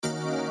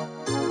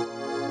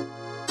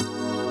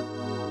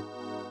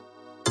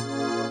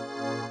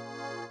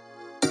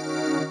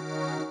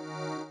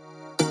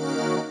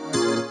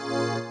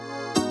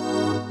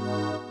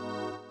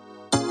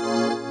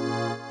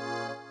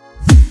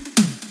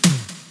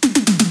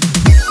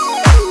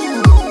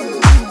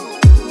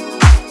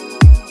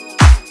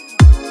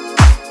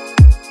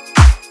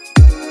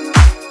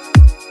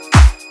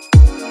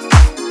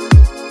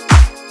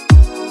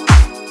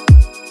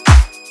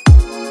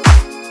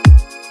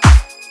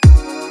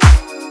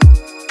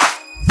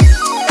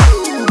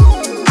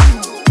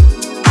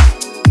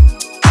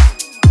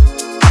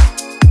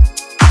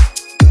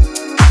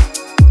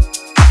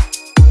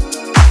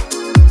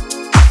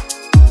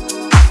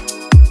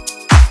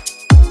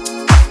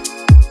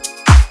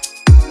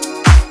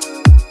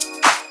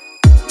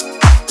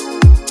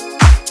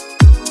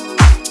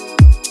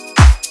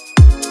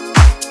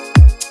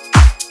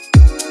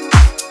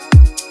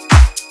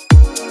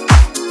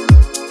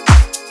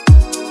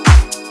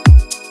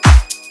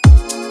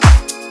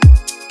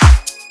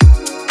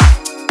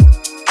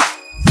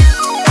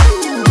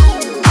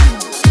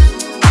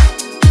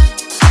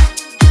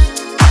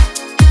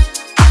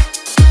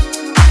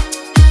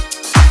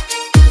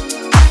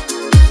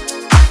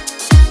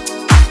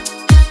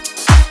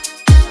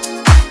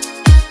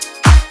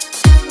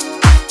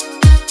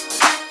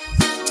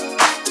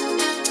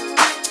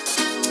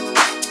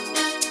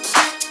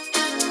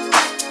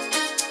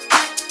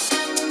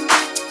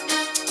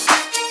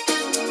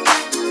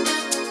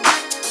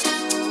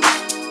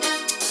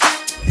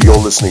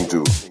listening to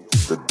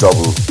the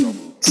Double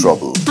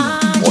Trouble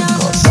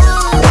podcast.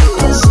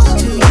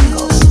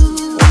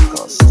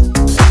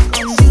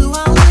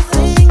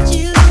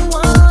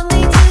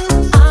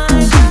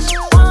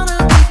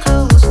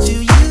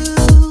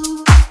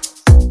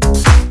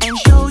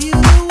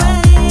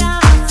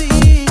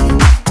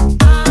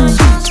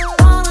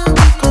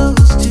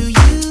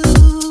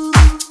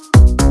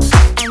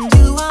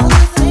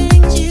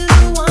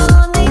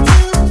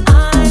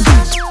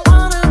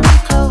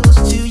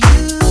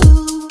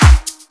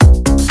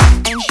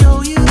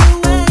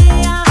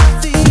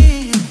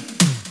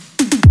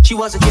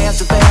 Was a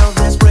Jezebel,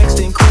 this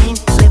Brixton queen,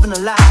 living a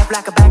life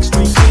like a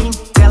backstreet queen,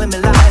 telling me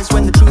lies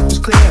when the truth was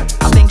clear.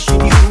 I think she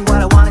knew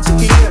what I wanted to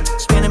hear,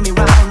 spinning me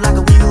round like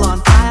a wheel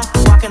on fire,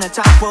 walking a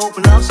tightrope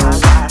and love's high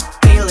wire.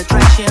 Fatal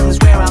attraction is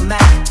where I'm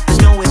at,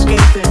 there's no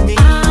escaping me.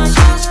 I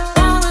just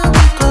wanna be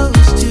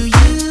close to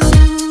you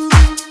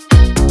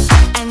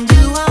and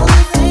do all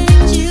the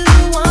things you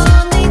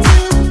want me to.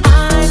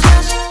 I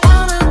just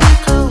wanna be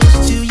close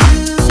to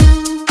you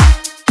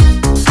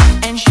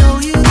and show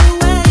you the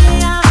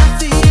way I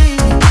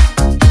feel.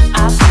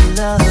 I feel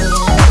love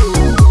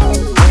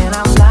when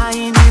I'm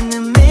lying in the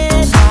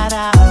midnight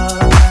hour,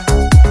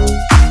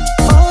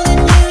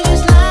 holding you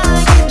just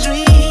like a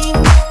dream.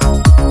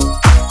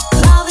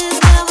 Love is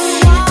never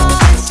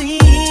what it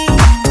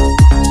seems.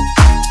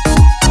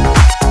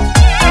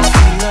 I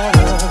feel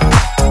love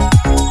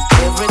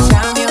every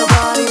time your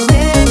body's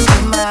next to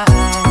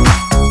mine.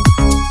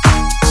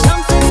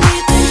 Something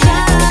deep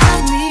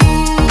inside me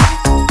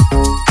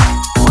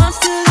wants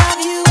to love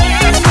you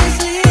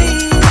endlessly.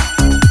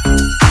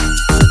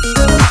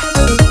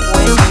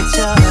 When we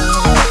touch,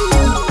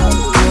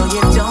 girl,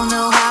 you don't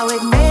know how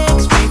it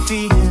makes me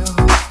feel.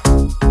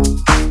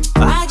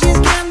 I just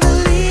can't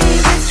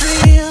believe it's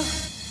real.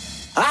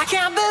 I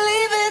can't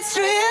believe it's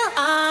real.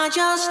 I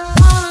just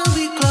wanna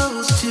be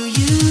close to you.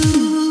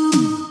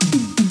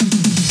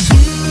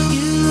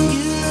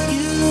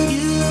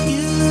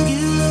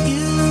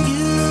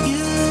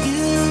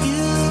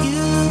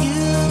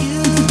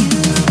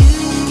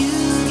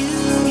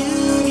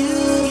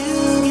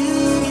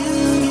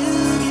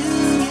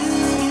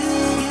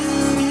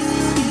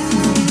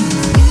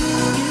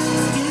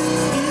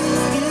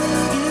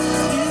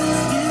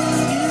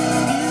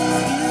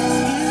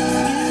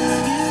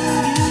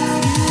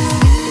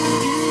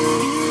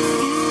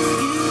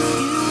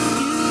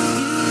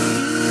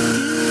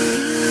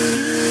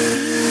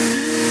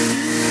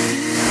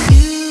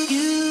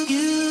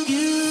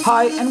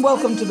 Hi, and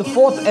welcome to the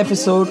fourth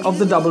episode of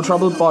the Double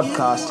Trouble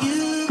podcast,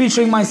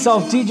 featuring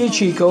myself, DJ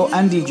Chico,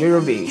 and DJ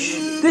Ravish.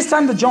 This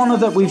time the genre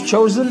that we've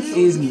chosen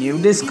is new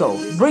disco,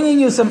 bringing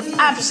you some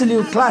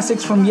absolute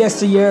classics from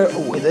yesteryear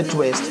with a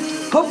twist.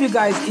 Hope you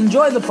guys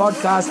enjoy the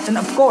podcast, and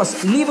of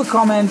course, leave a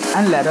comment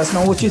and let us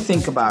know what you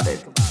think about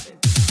it.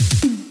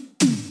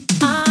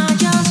 I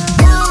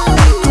just wanna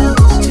be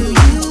close to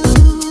you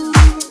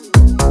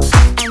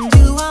and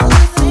do all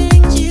the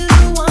things you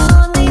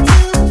want me to.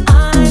 I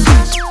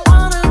just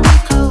wanna be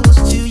close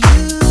to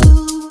you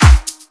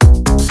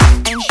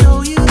and show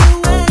you the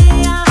way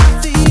I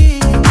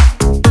feel.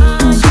 I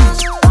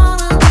just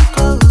wanna be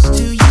close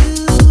to you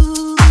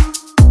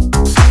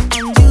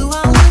and do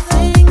all the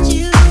things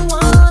you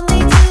want me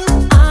to.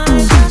 I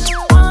just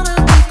wanna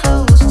be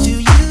close to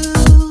you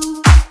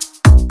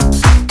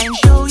and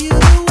show you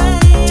the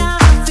way I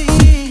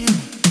feel.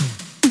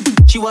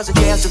 She was a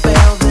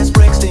Jezebel, this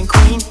Brixton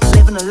queen,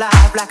 living a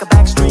life like a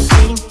backstreet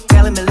queen,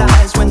 telling me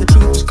lies when the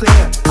truth was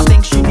clear. I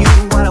think she knew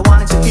what I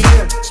wanted to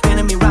hear,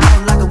 spinning me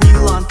round like a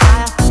wheel on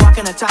fire,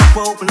 walking a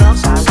tightrope and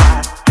love's high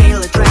wire.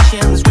 Fatal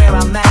attraction is where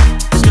I'm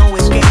at, there's no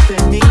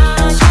escaping me. I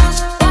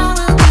just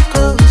wanna be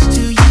close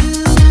to you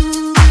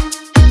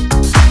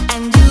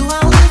and do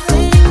all the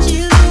things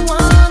you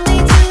want me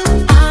to.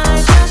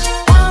 I just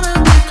wanna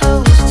be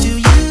close to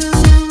you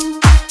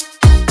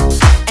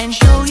and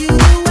show you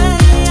the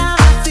way I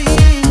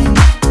feel.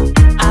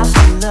 I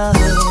feel love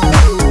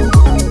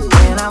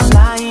when I'm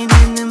lying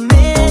in the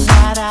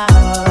midnight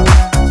hour,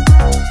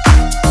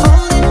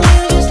 holding you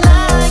just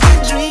like a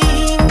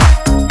dream.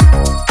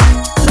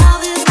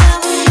 Love is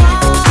never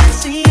what it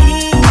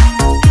seems.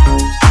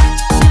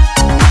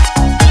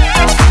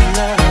 I feel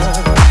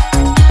love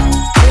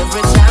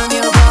every time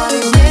your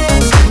body's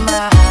next to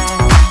mine.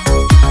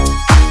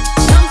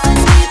 Something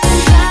deep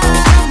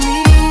inside me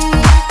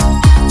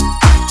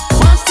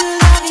wants to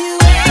love you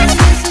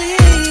endlessly.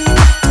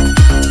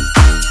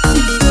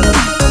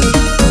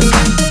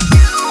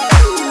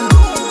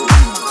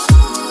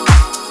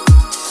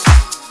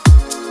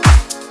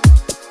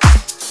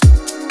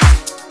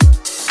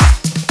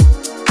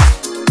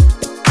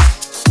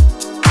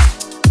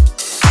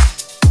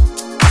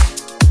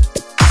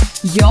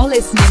 You're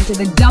listening to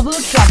the Double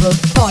Trouble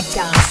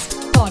podcast.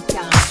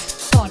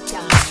 Podcast.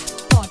 Podcast.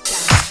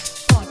 Podcast.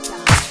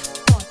 Podcast.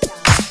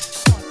 Podcast.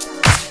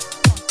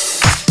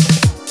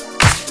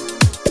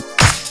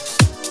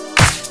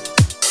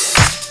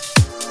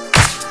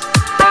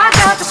 I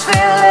got this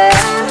feeling.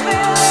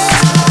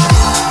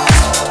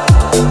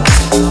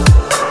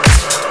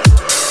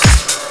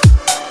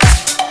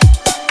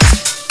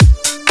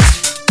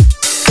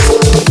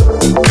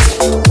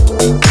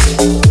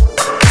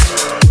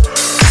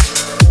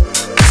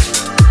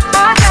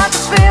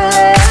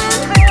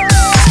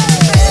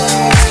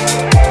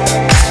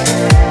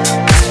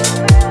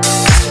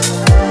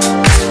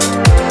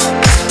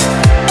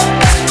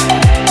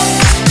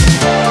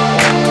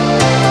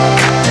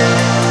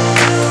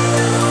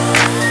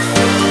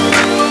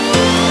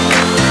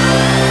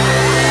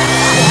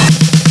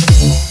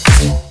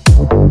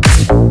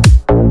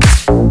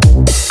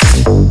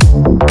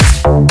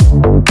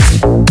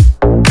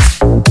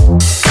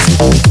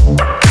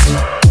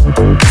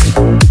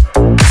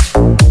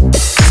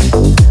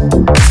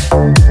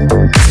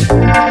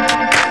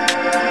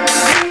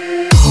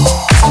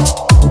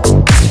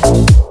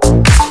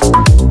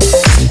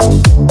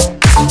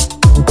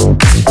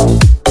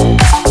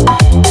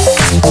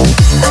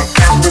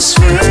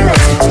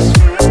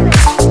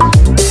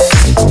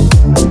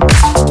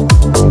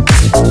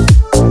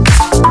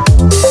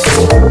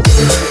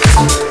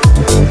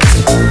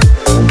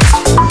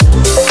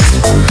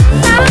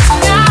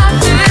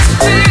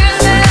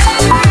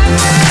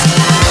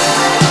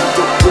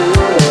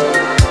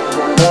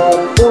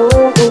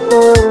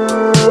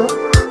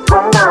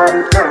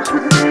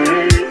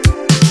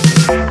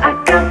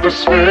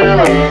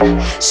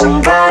 feeling.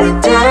 Somebody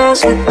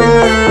dance with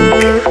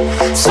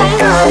me.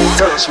 Somebody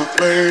dance with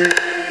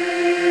me.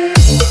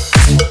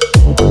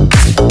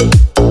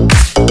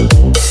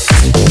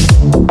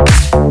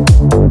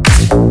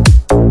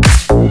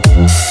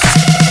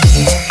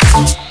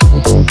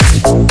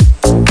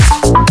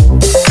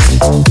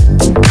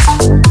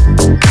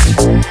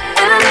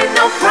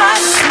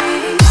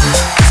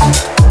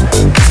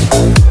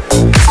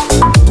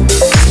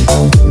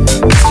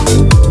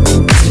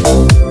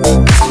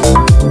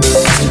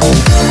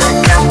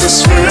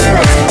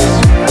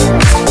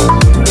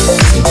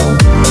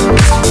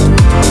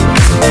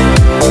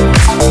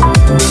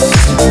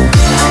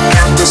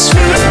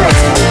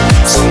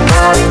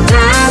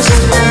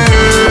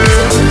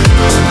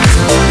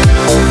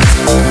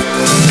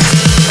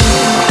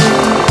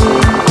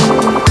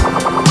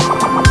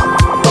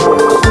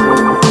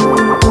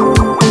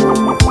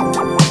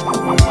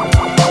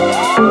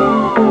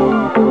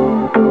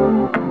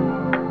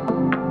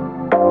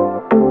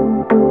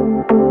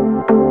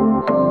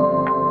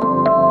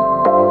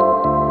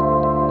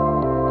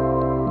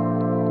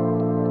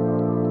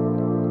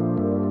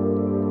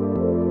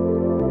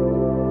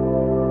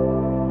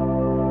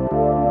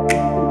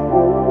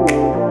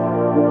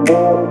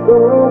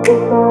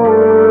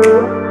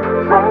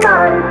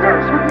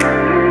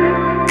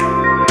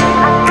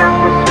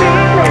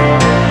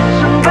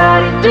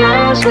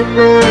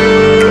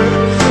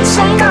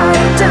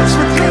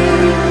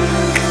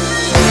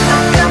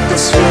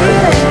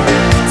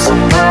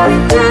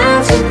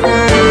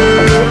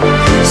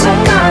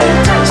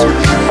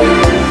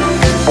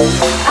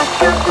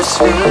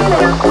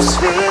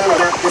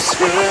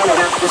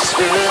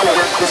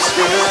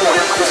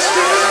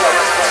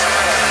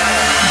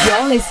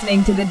 You're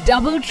listening to the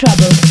Double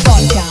Trouble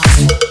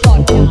Podcast.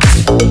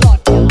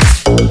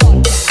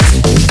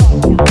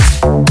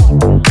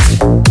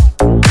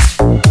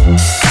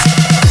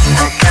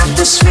 I got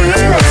this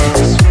feeling.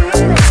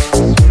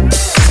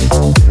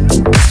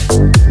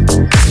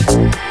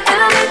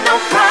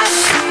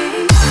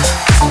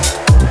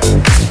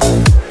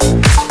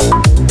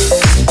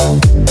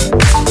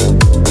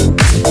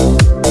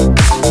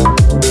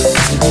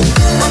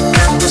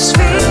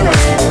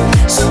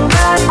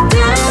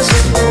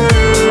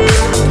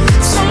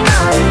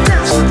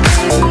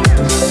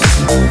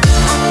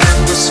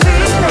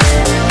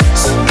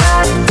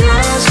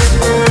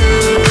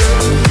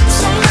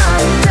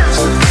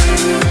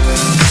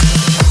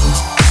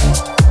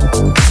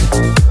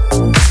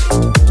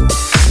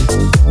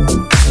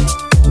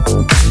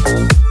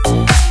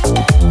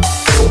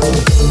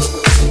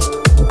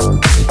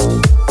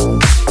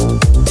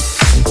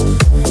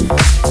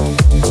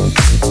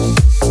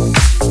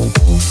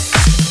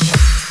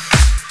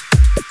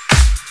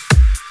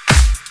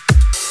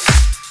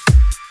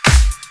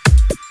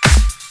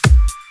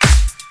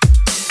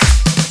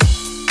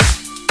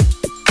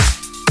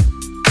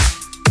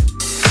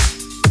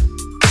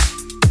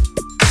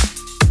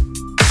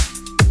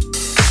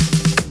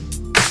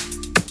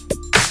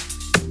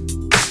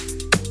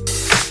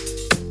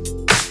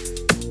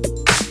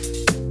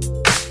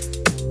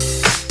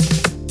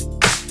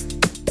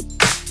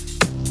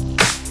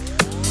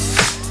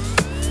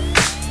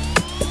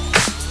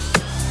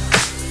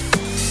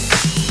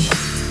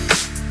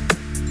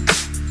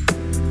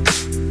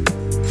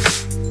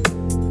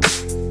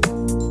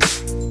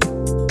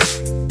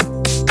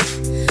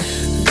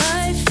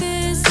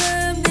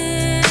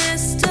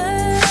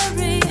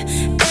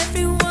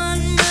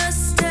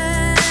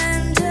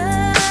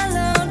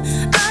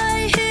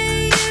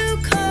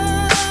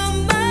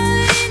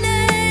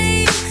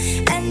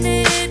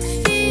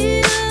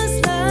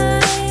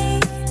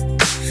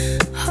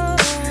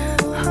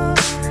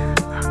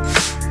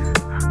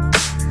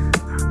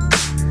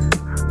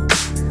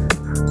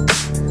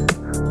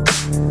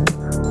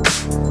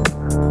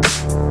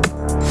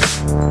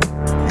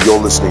 You're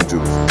listening to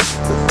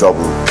the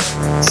Double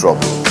Trouble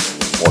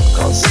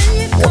Podcast.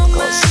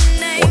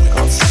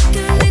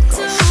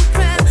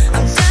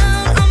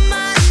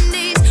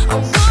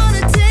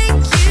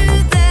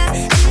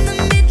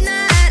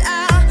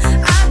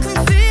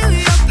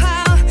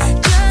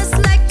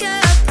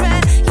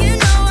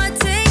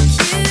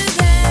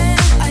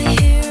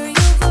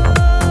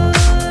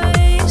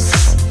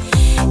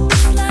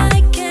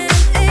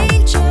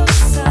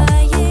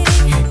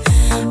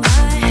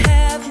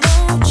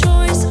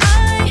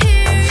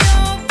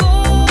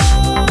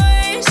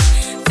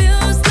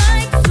 Feels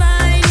like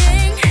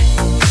flying.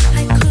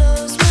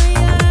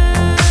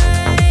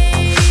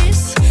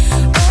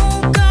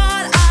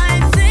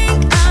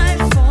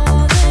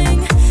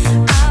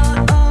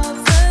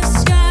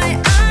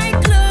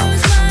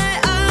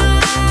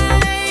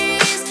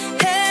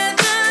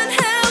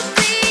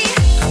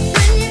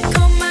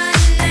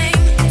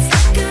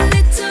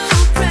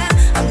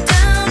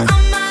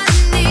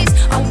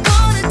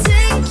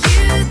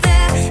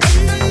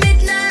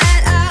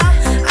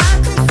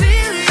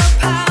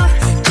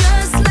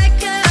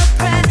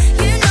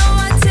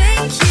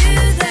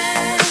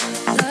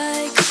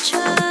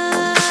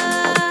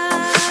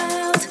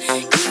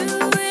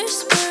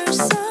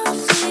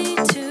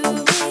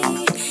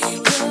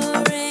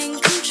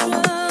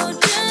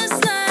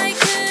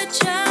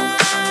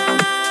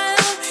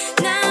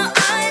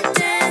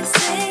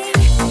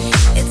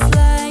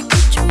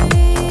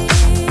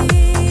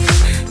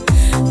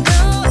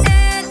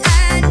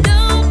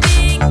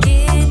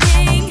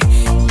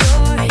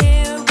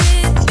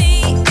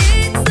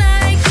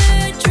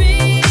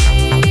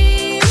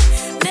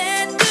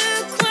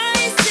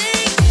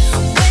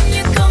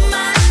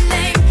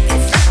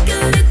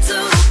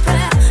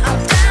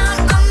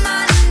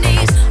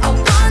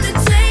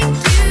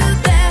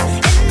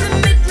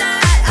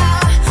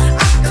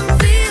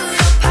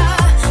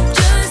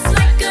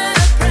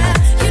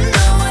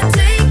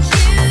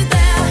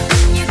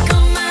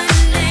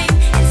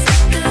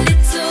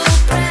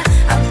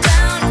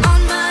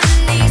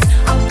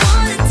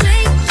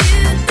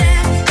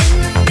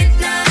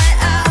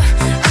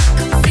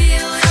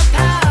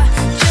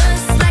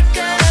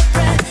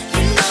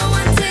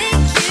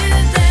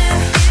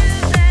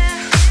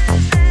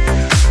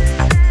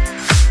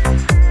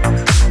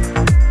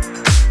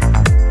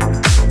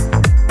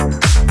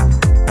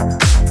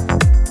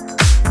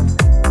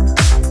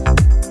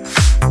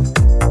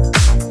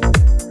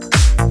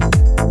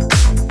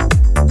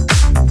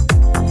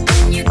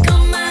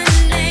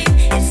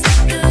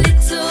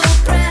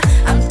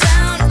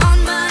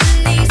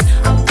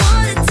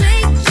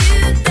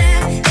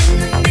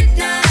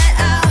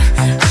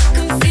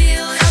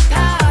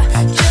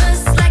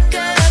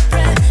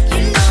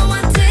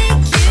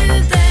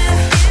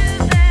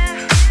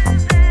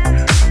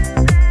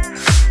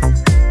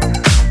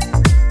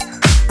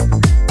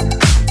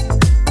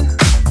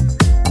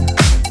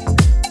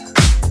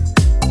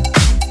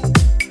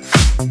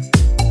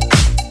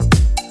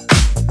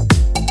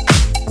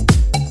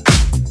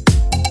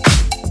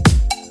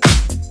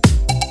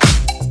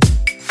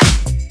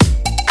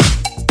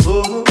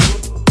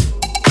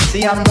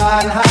 See, I'm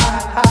riding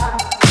high.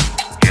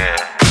 Yeah,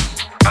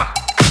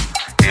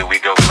 here we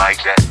go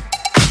like that.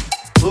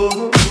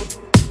 Ooh.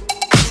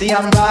 See,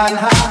 I'm riding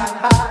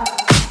high.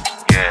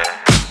 Yeah,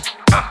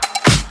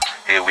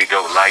 here we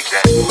go like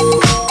that.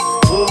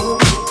 Ooh.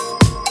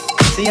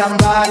 See, I'm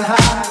riding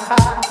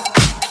high.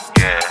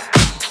 Yeah,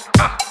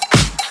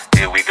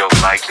 here we go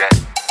like that.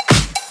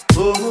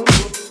 Ooh.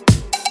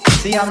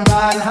 See, I'm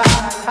riding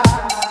high.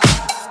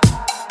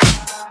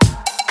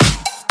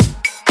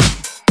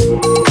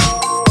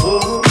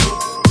 Ooh.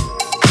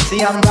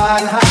 See, I'm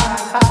riding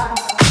high.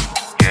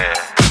 Yeah,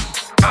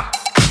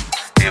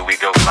 here we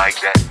go like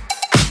that.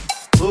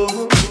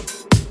 Ooh.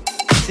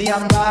 See,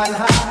 I'm riding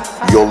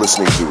high. You're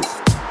listening to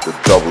the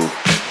Double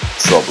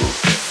Trouble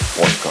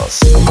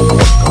Podcast.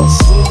 Podcast.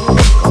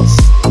 Podcast.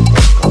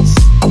 Podcast.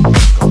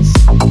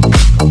 Podcast.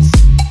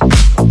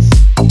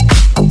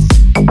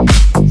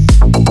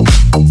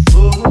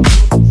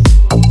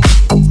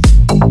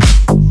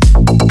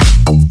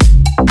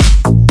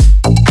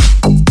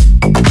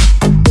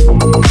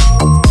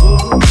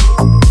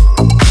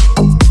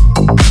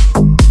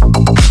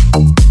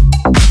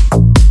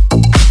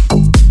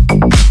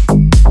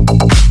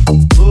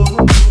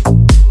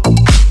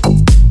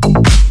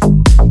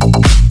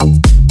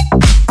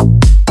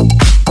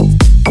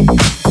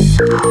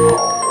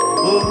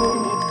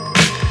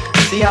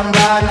 See, I'm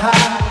riding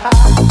high.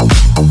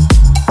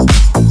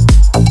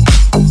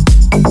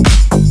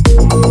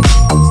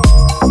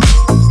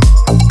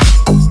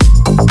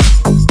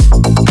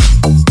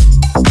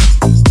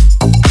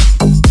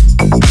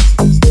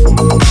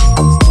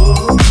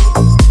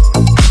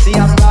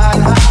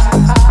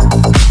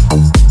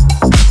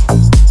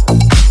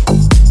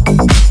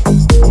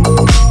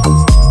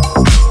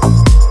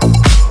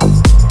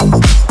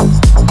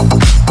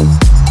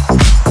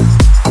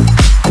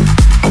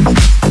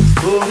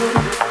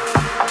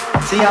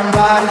 I'm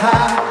riding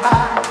high.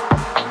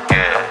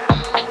 Yeah,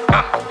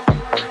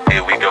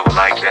 here we go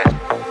like that.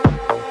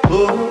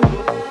 Ooh.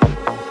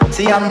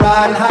 See, I'm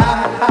riding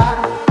high.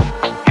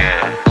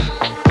 Yeah,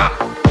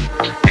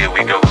 here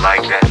we go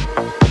like that.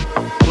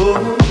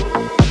 Ooh.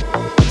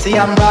 See,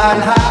 I'm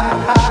riding high.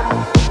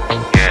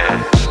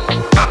 Yeah,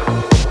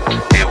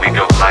 here we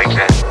go like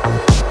that.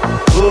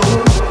 Ooh.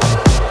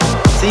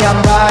 See,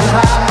 I'm riding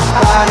high,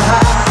 riding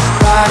high,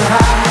 riding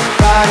high,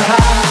 riding high.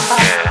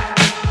 Yeah.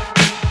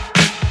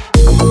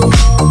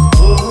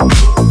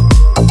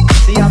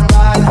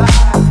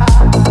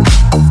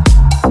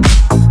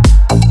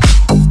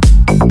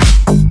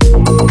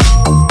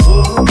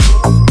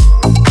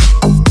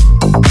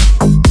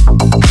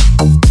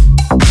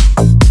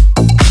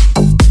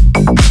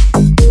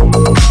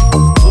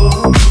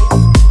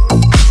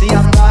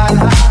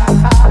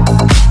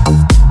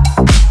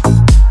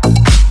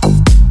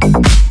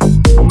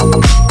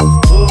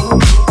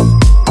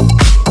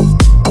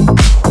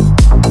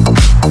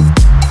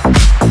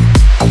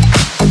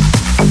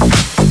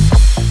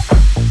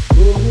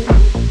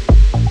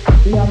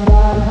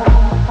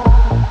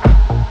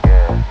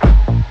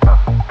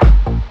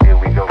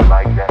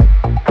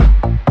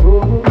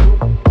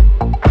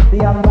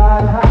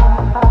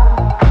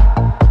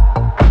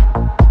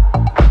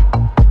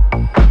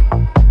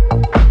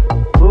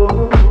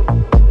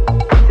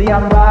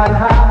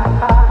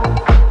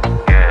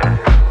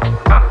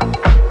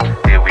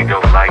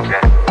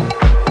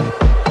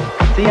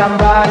 I'm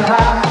riding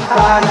high,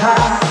 riding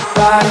high,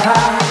 riding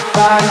high,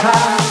 riding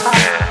high.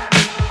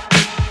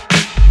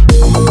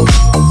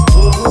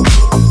 Ooh.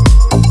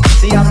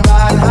 See, I'm riding high. Yeah, here we go like that. Ooh. See, I'm riding high. Ooh. See, I'm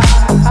riding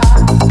high.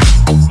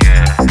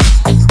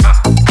 Yeah,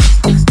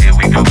 here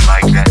we go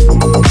like that.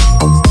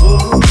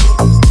 Ooh.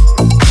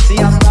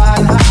 See, I'm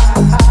riding high.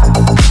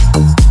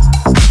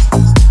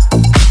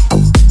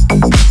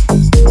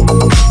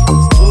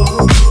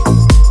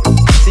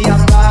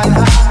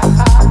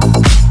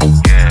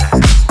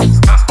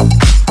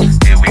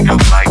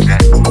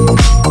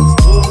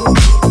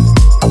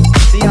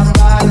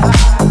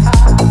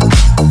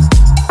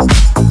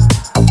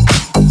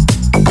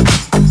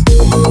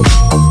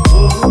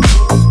 Ooh.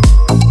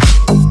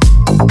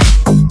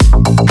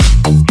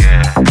 Yeah,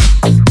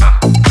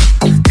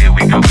 here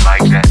we go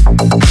like that.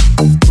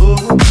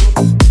 Ooh.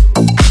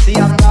 See,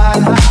 I'm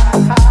riding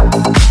high.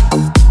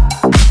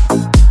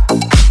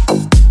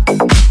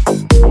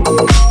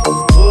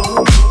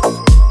 Ooh.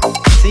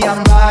 See,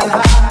 I'm riding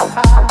high.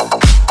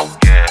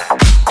 Yeah,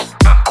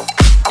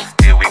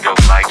 here we go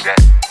like that.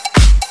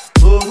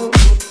 Ooh.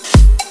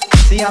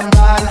 See, I'm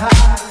riding high.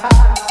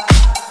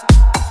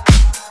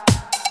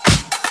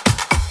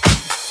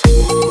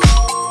 Ooh.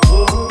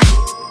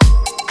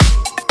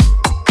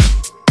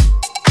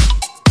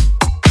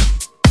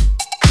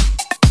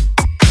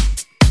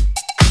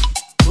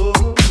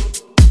 Ooh.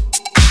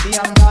 See,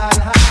 I'm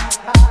riding high.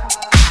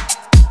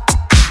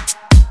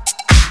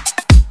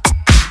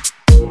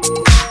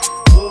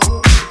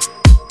 Ooh.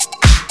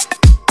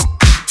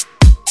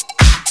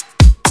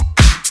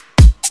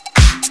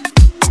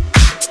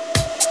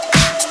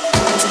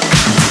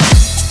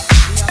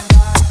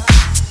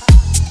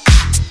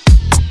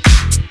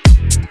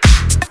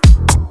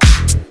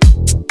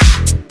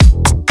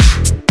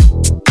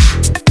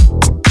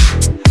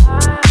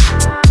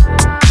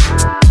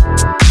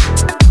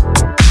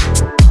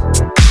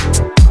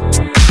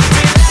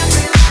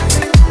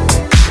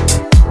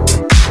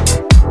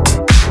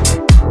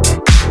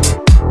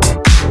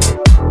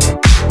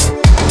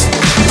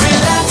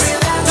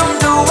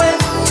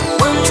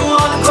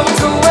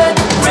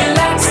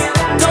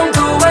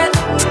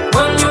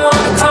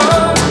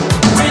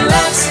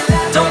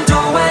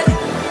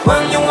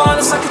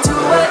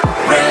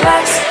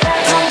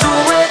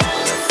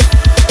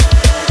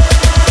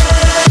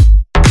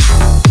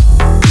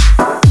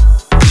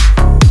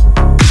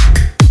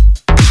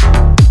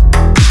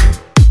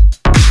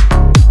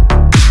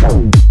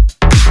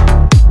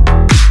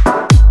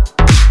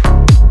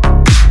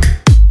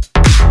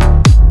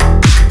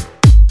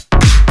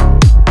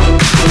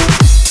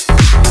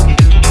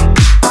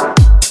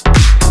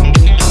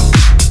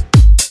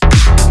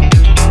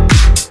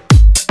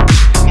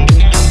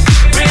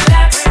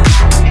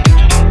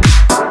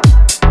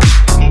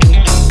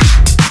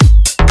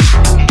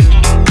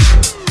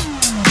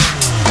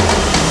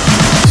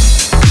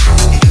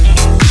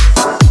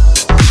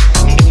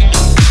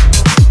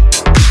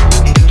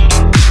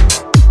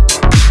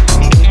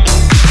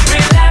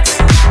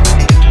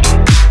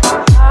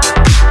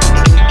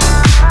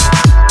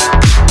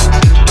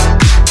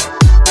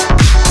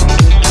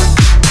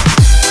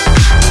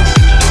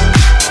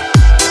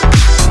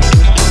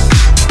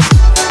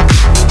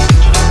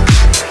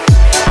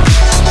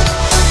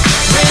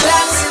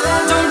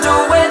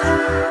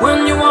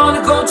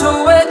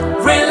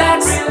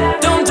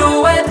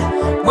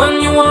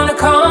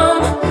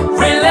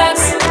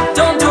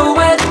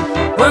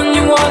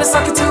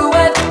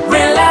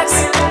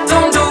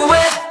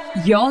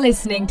 You're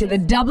listening to the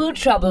Double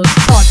Trouble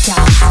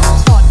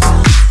podcast.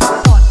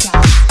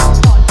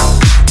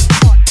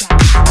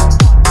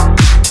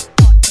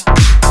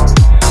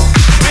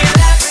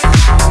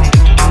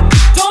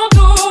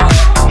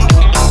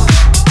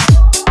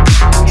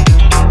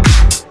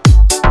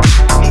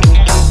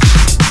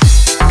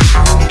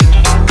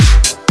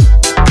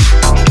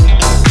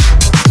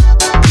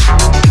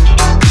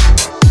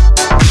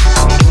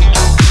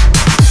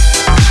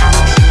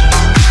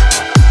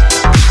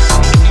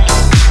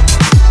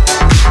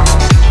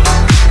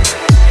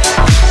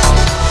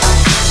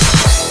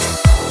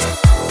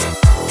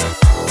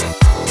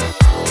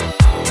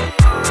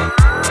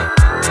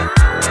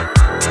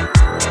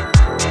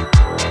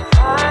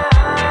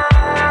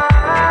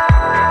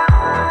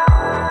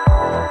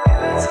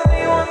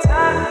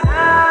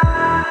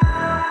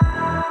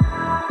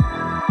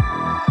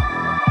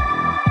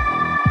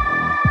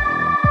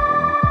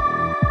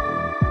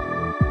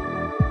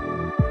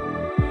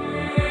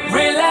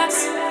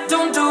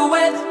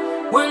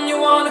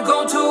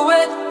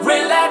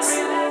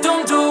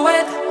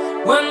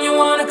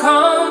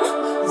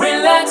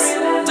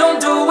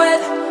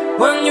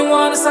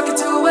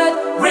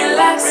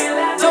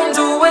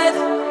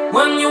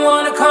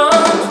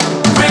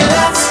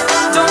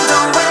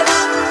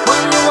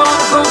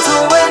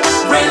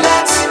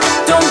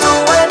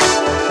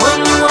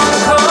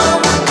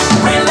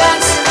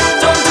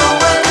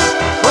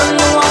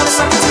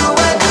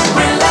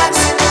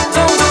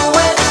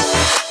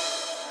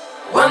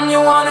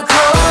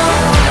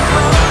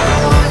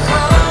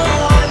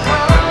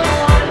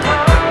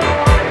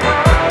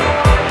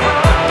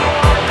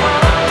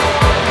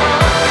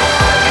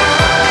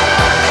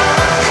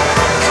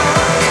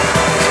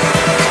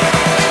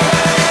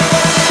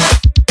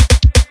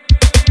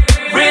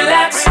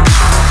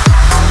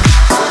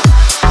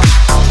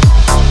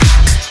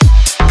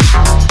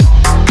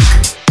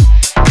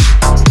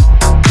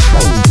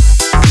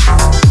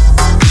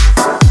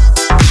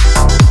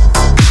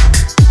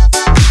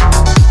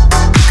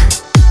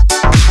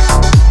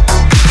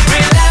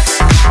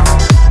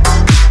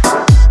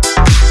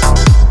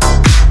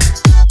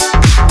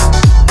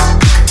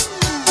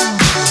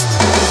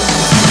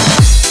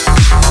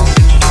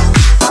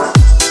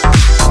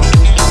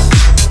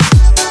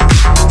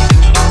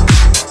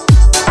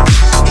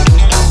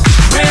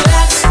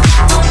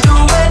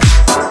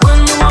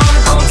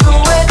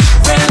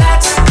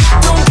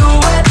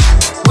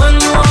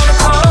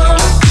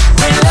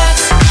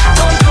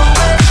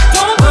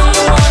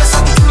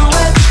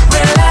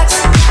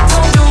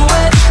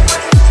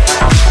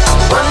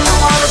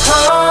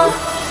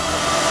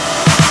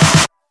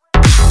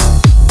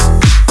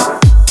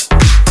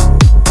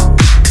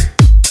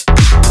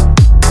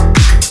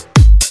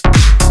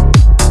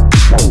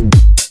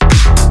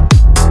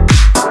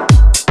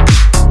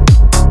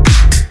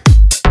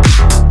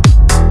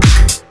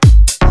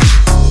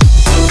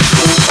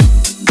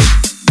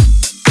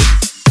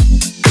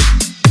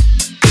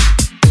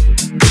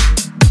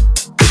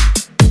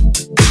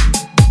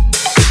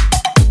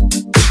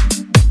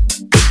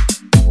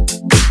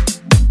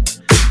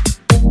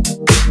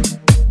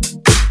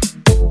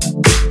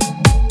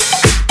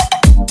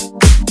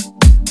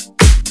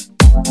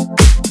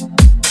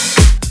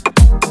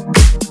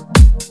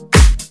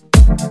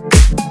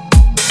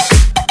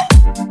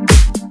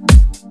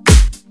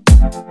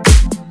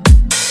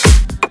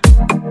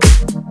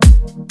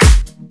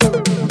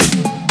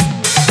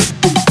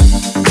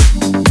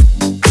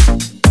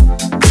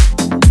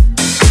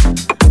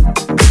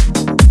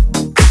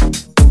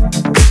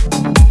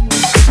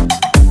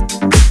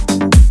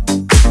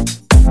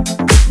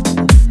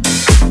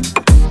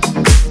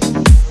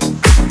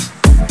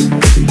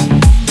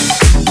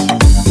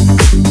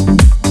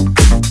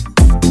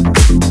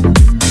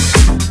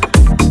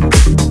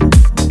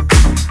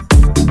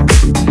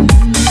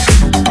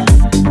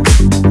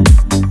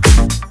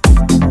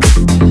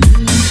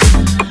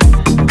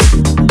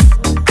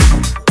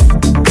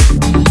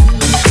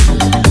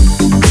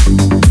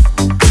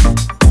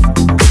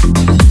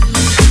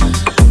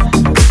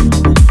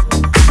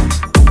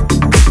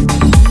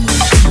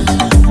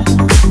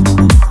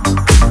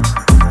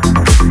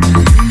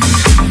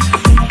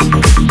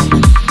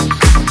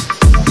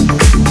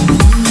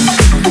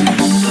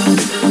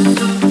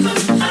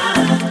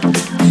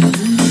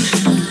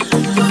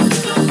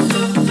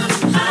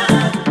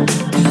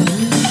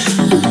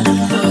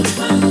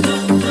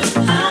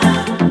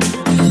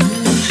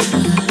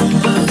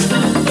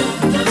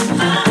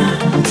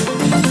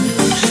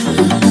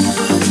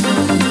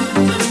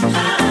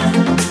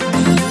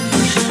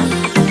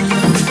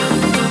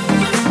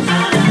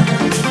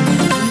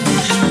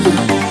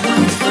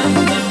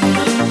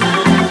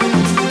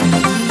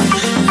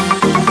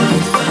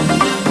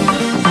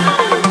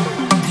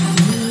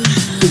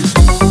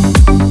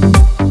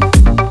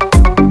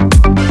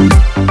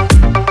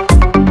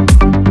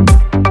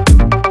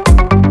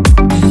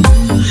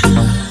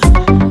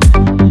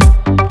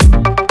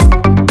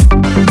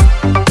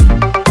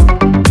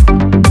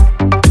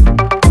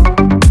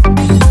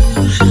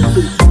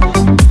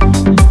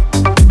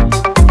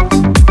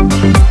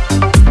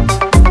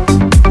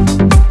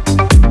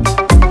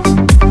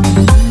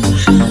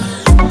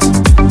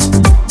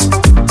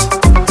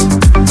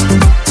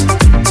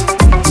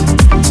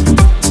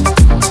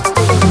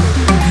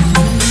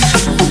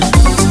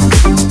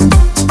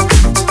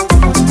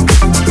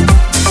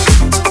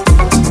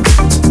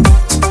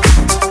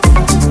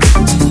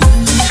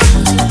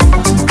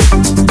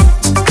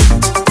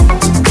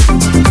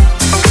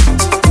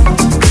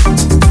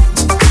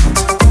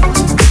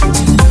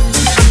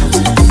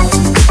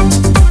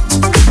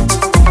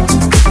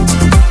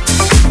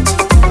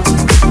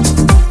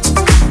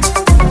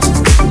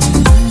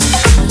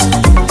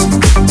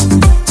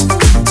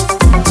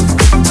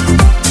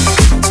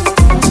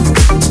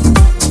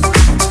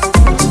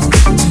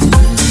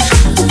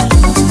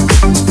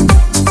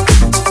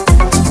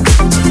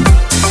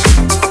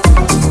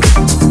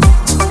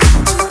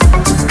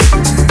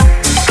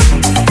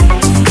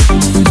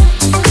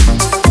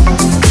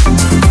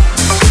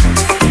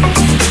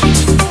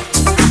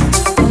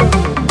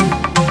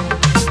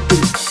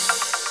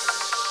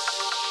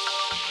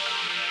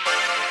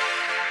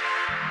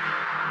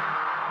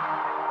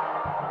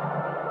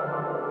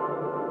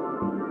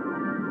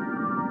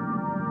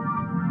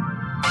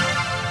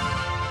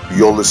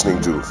 You're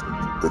listening to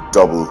the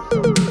Double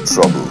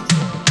Trouble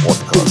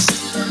podcast.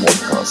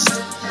 Podcast.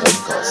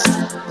 Podcast.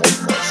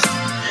 Podcast.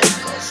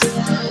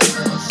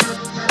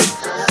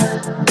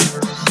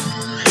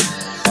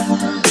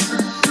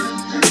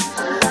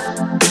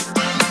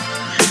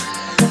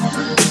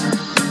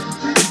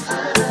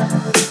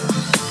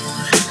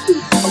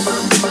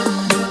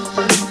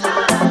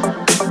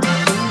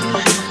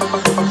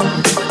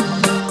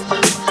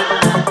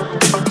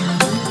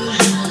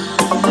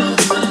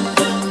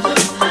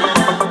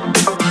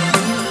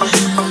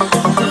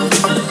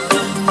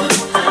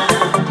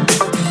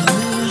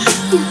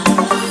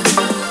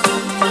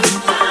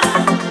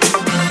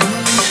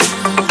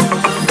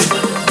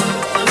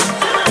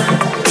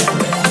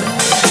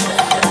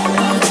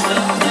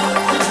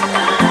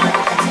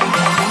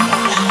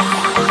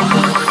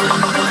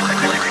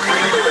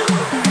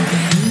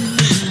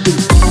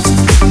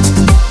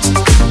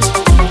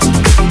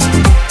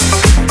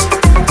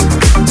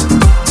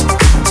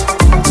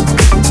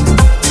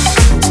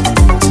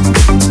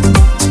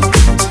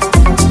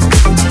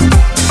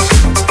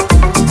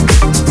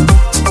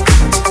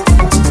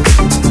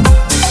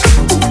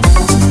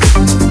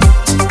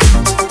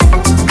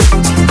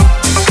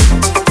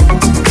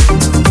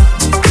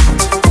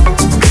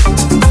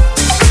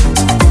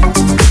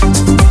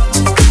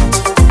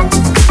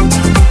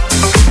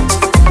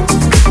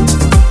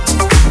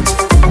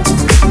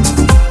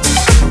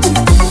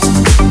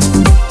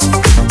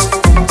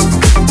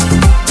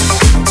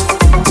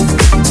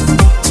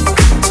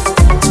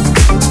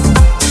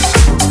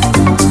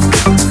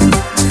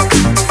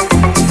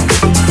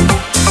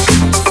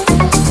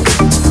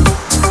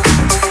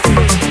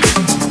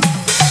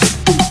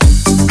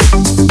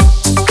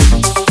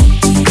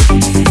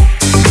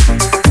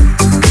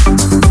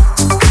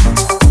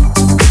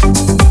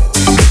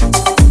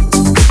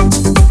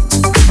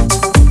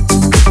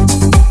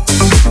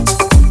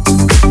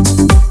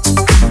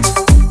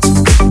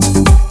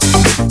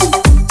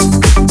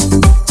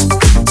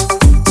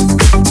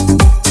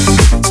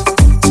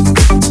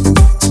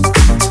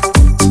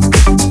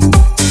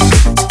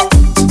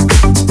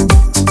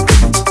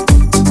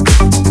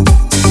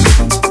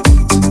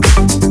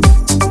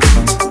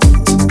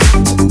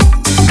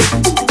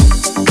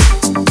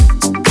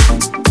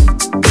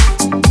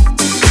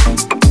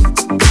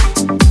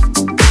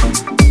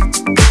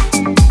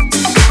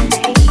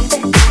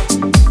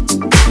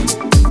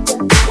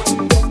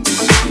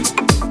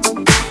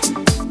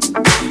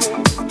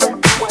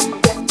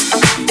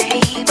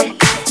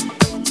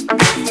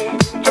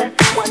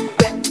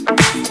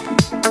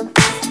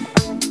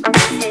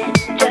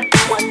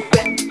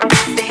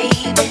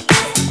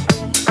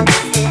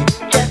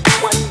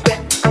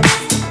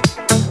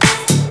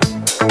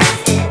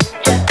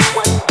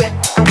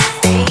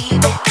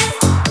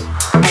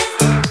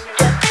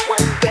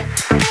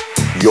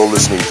 You're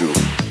listening to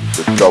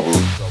the Double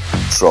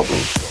Trouble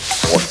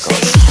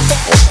podcast.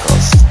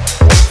 Podcast.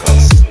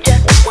 Podcast.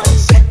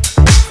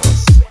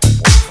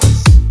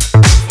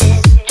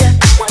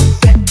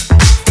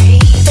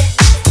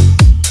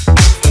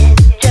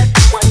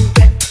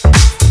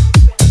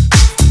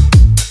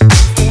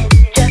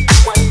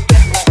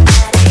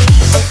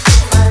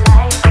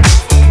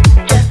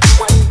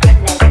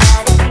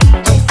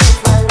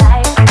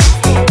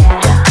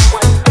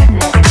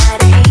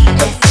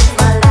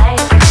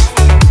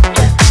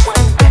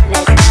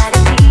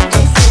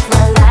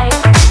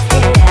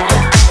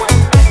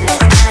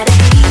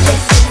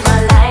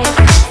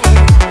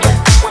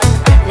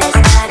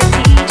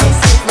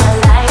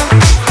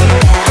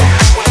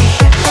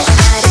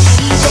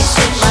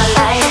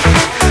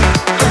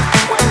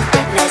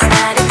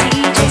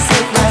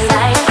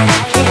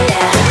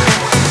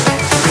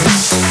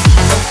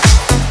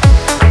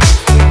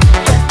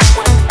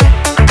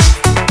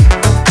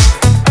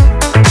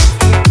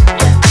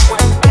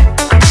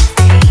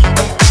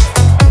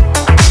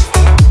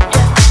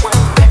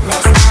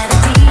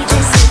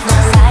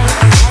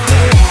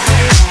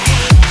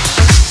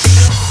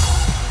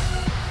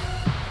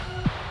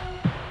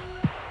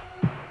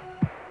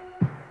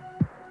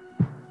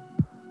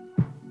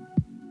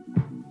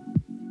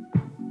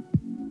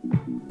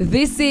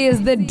 This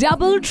is the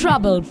Double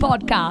Trouble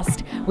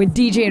podcast with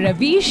DJ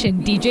Ravish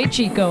and DJ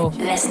Chico.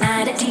 Last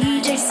night a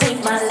DJ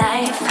saved my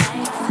life.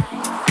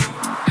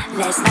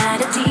 Last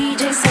night a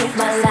DJ saved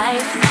my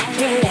life,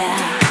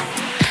 yeah.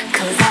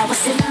 Cause I was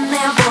sitting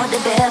there bored to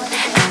death,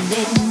 and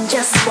in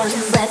just one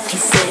breath he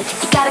said,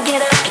 you gotta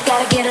get up, you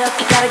gotta get up,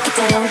 you gotta get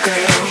down,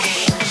 girl.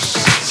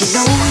 You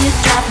know you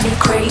drive me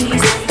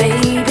crazy,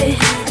 baby.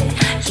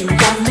 You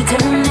got me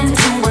turning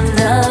to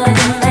another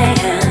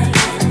man.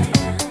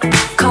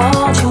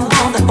 Called you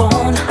on the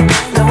phone,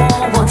 no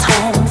one's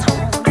home.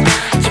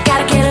 You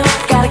gotta get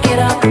up, gotta get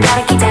up,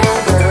 gotta get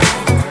down, girl.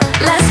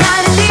 Last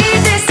night a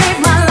DJ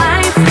saved my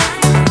life.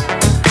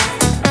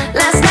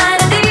 Last night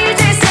a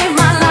DJ saved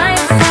my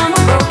life from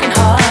a broken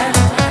heart.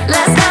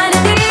 Last night a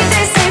DJ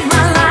saved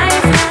my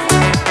life.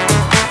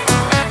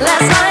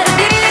 Last night a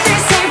DJ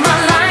saved my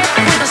life.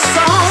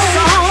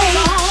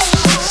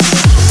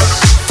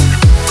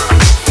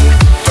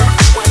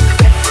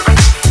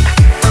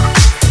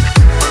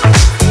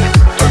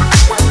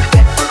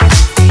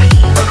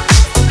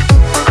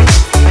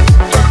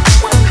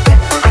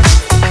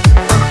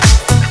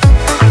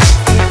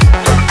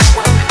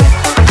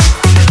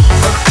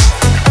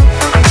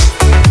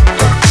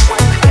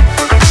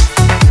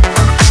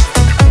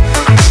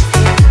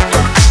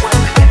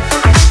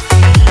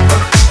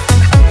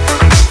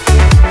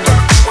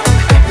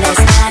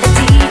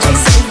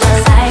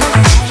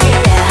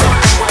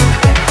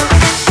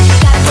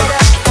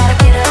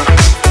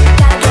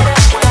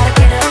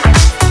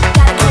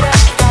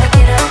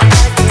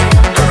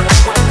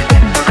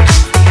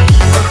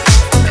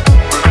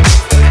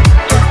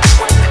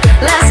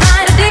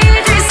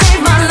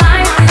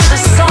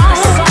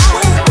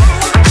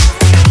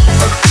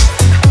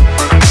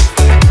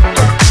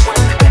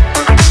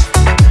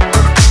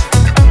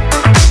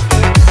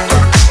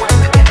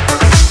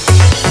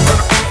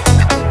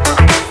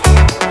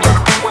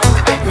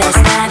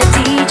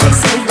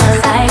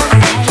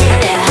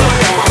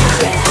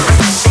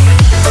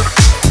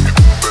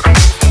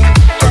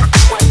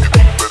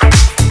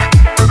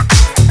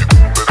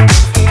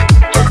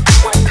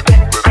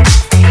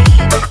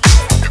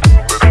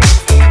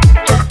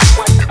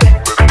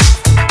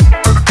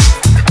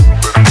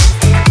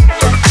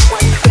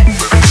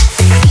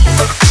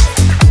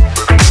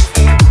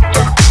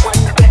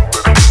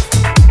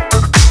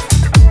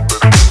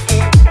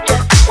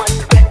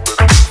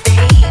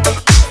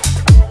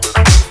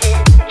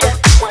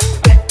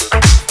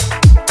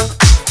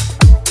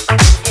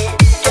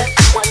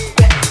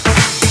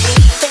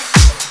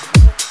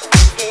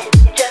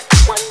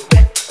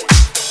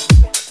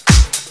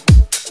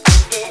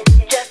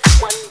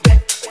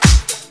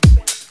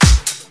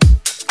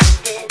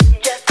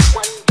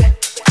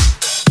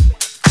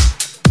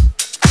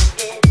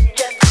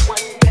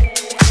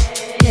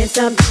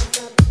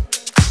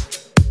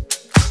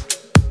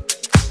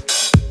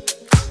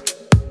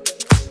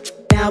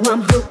 Now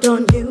I'm hooked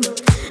on you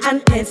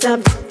and can't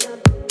stop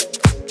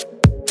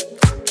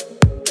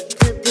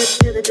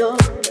to the door.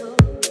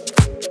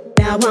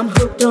 Now I'm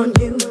hooked on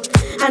you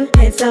and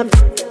can't stop.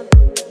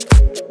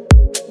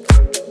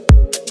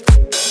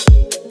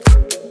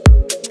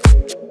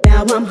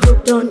 Now I'm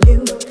hooked on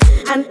you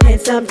and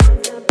can't stop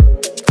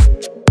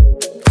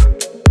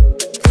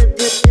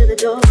to the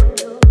door.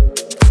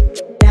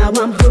 Now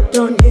I'm hooked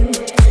on you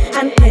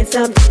and can't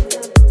stop.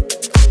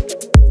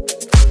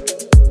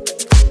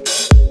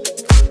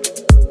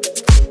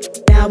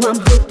 Now I'm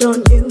hooked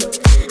on you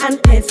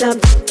and can't stop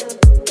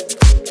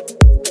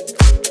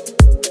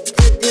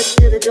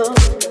to the door.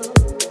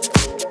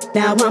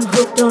 Now I'm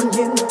hooked on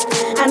you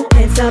and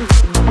can't stop.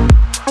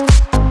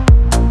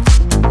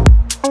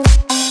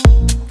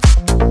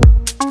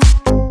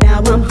 Now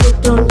I'm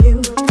hooked on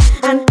you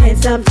and can't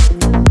stop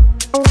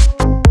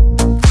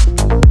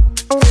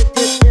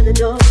to the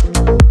door.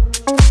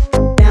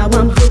 Now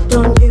I'm hooked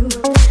on you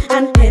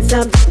and can't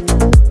stop.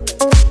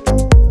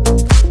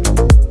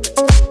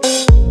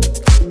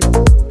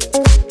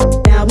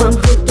 Now I'm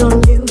hooked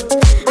on you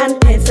and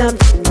can't stop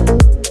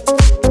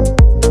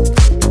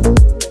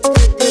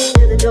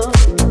to the door.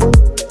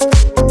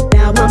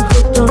 Now I'm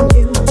hooked on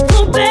you.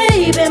 Oh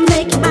baby,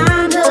 make your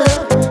mind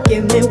up.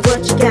 Give me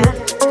what you got.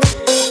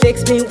 Fix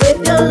me with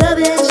your love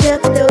and shut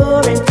the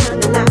door and turn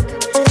the lock.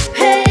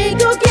 Hey,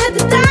 go get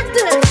the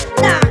doctor.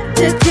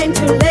 Doctor came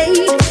too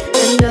late.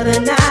 Another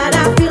night I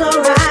feel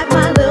alright.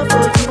 My love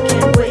for you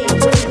can't wait.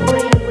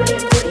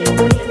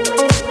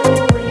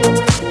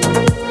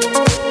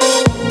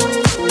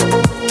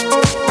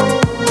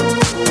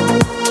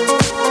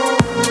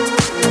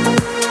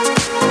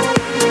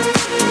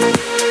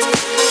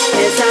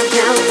 Yes, I'm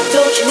down.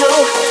 Don't you know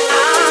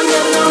I'm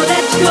never gonna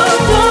let you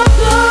go.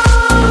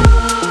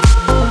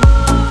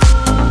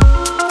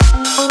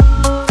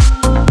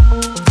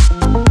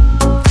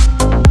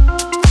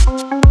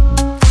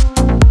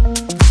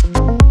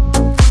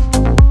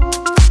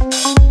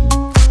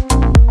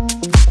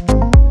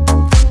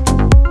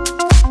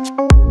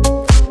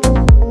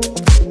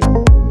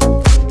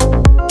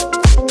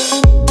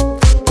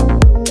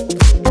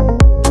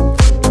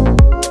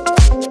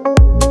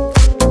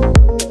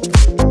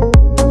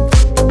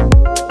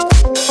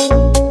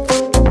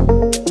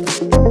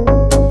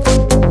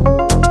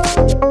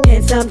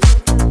 Can't stop.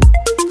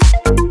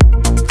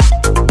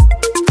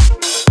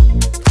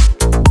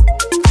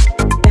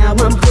 Now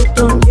I'm hooked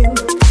on you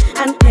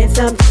and can't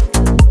stop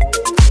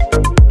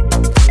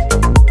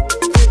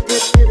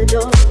to the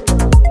door.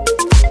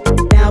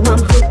 Now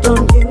I'm hooked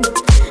on you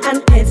and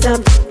can't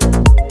stop.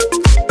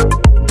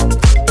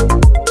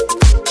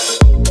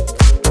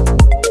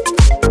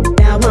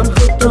 Now I'm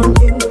hooked on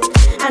you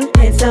and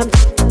can't stop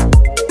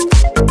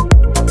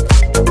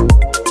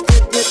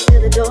to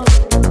the door.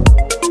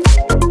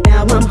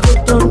 Now I'm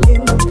hooked on you.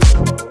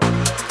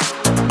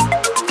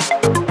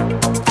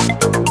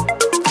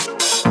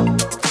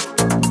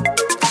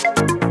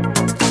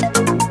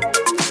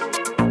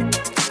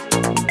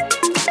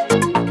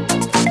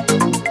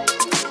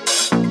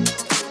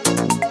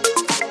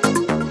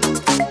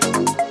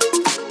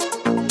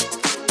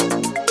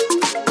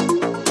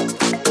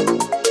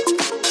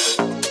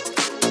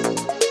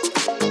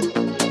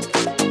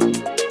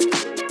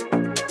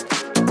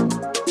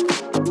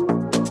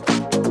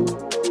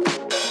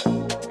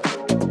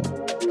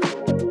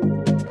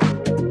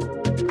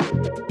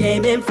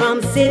 Came in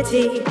from the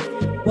city,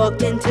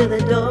 walked into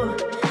the door.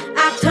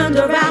 I turned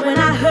around when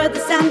I heard the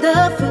sound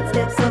of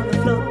footsteps on the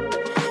floor.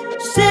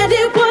 Said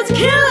it was a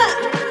killer,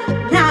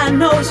 now I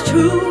know it's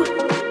true.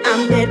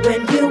 I'm dead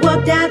when you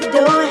walked out the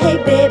door. Hey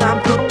babe, I'm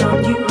hooked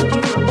on you.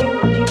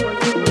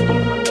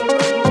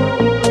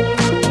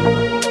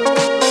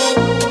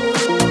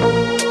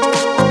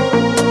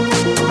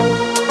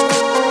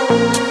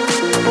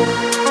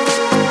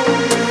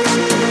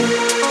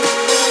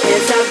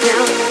 Yes, I'm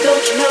down,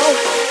 don't you know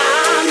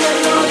I'm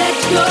never gonna let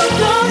you go.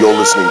 You're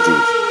listening to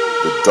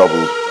the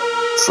Double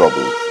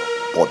Trouble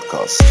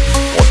Podcast.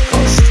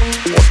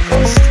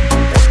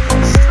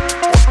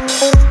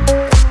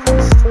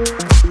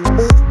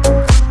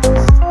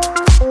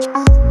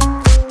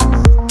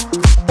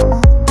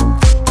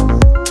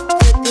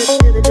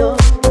 To the door.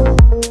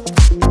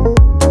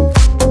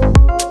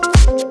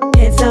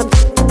 Can't stop.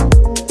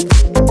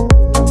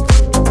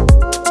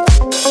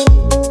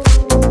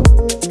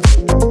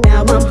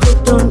 Now I'm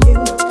hooked on you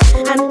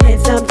and can't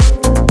stop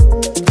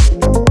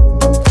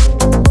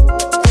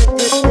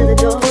to the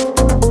door.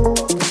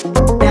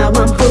 Now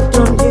I'm hooked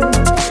on you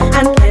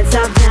and can't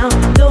stop now.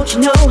 Don't you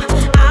know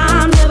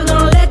I'm never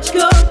gonna let you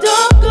go.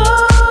 Don't go.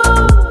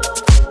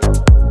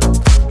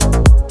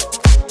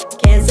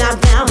 Can't stop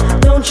now.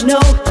 Don't you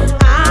know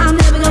I'm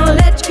never gonna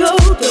let you go.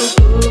 Don't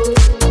go.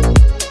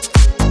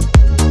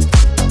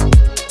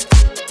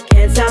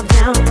 Can't stop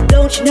now.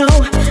 Don't you know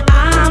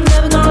I'm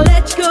never gonna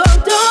let you go.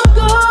 Don't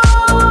go.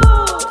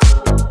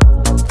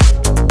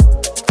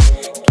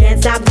 Can't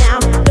stop now.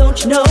 Don't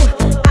you know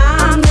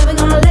I'm never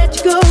gonna let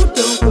you go.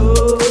 Don't go.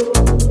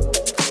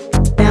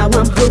 Now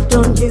I'm hooked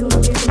on you.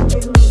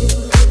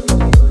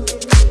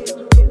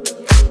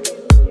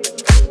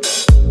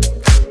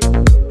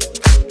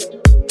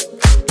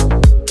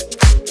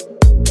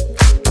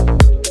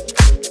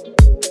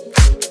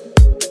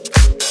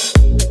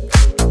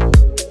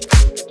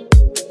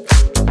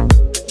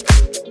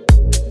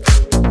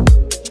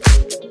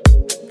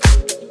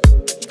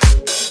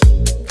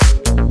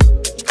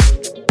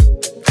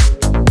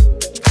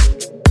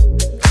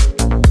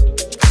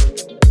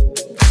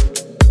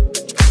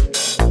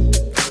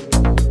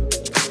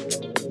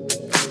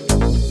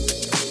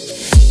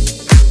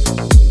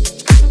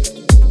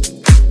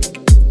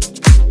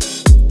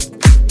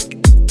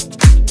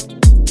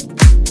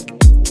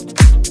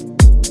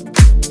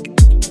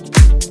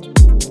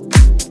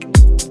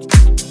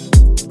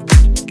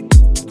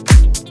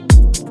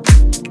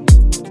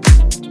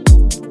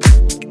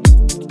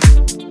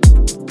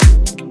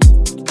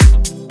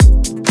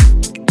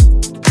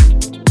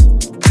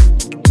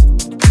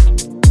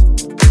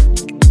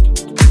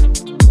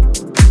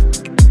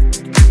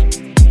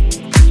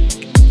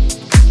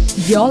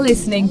 You're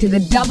listening to the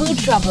Double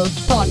Trouble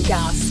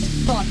Podcast.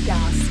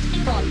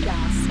 Podcast.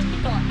 Podcast.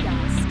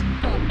 Podcast.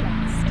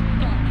 Podcast.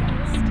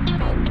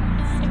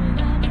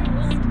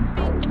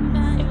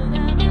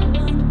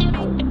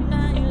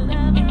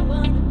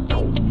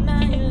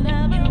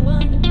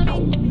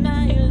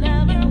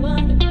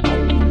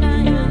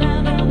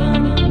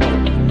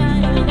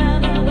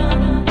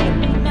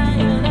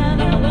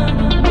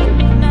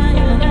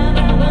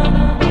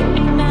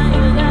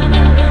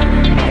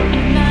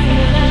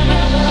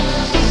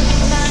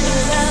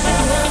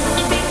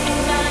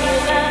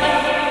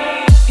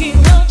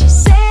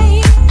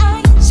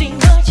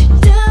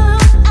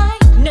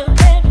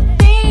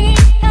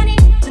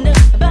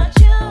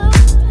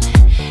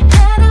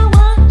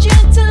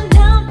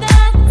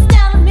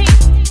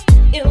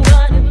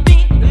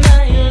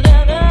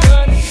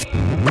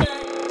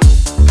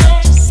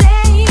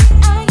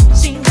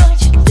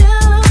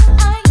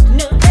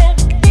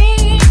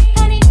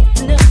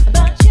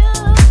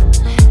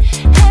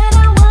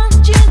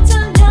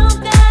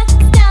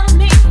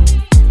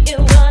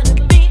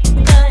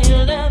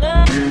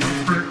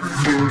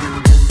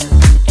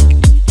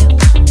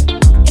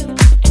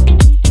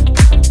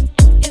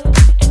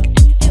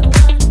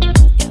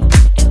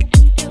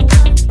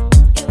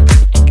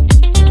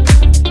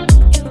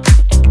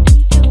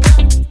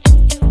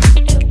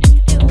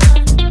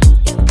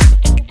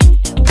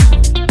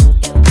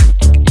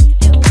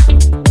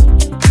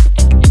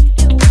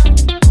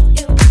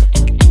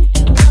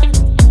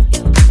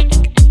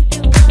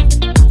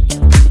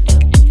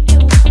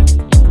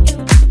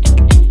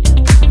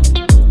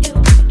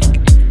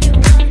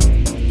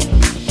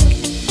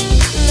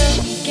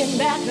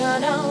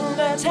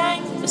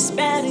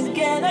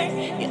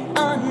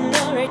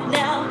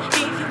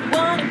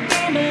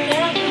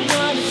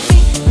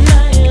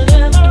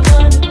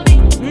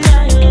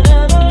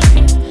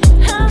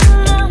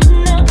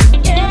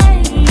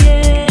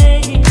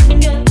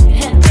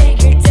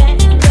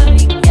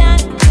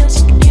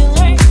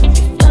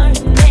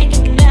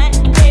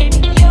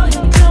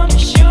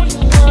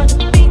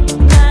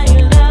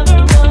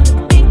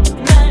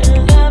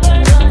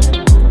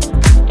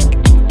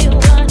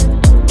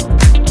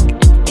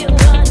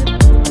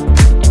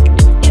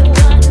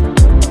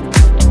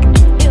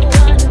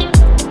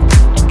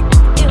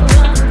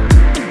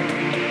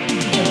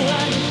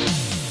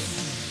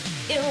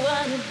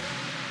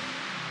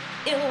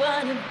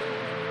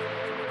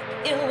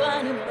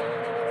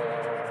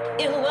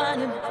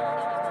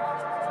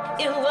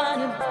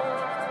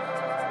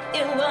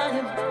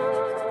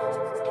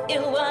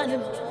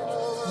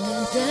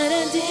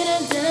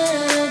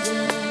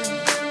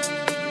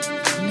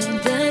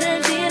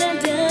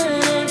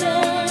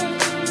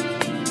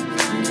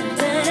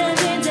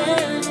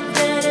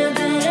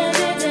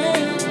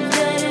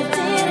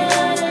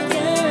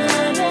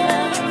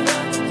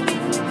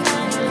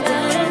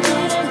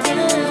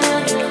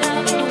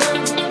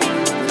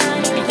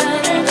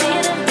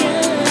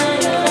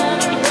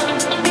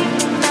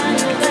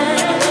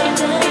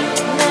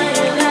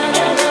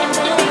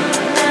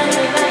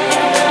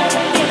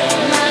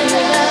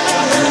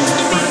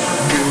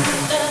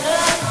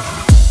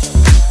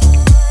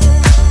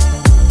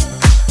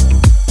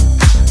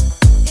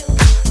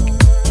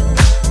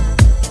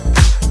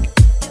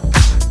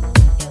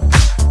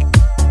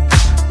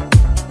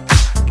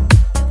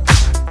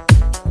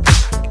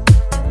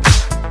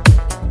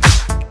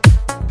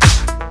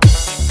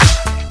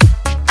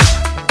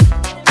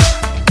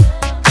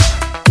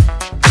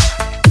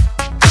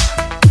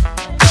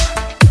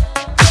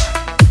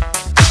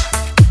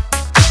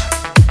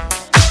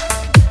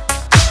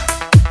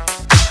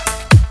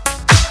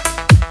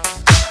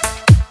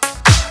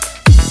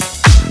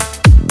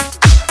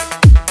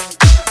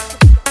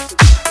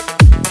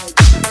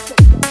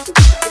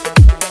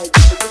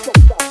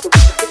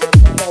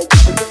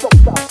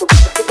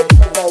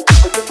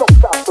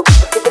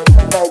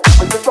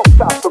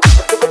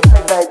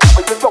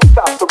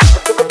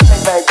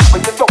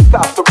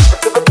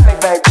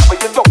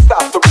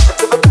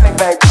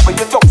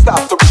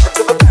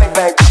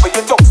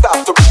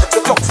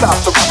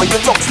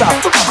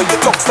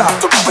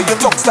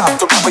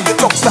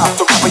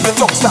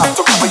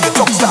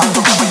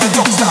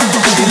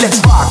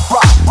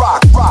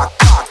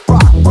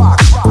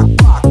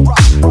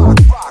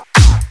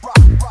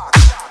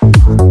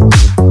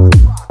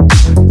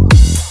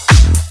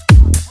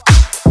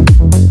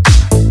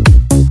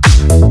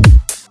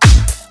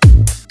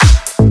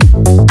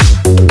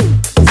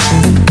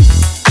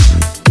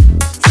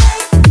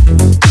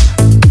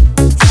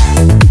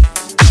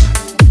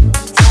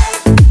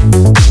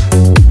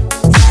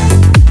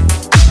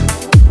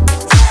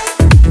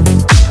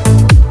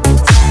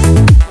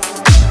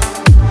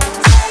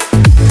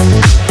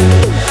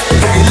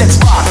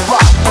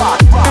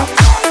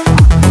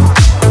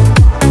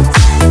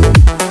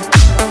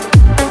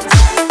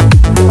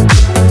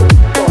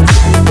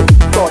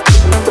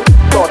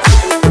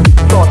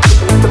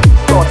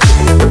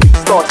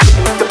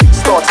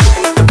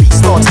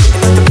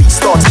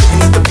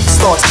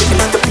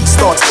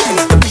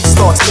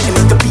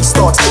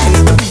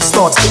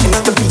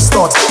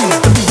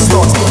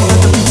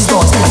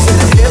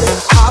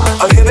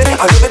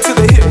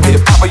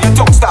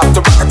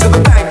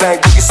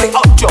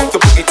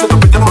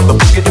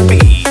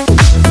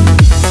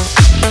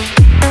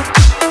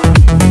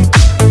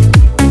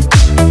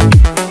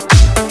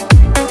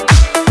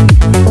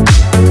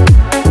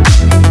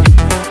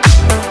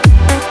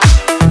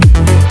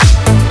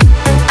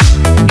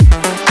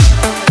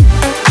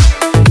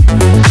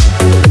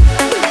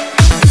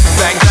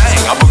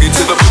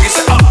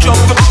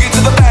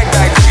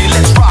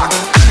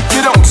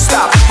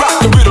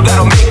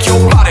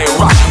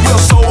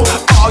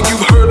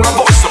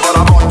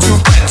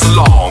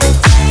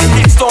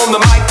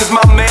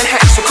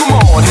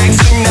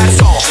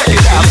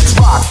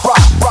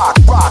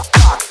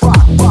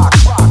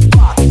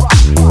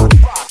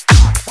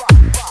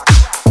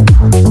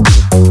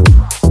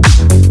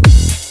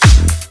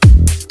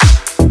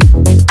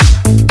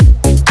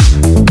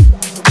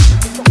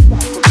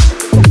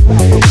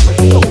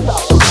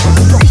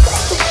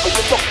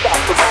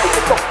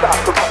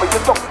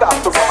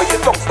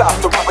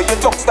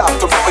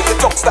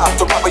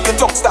 to rubber, you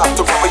don't stop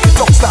to rubber, you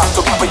don't stop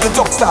to rubber, you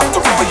don't stop to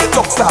rubber, you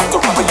don't stop to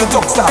rubber, you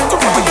don't stop to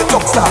rubber, you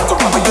don't stop to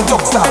rubber, you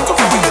don't stop to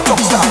rubber, you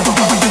don't stop to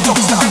rubber, you don't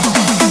stop to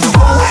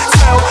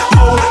Hotel,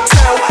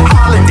 motel,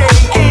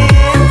 holiday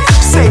inn.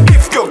 Say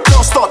if your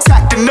girl starts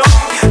acting up,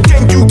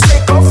 then you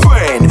take a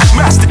friend.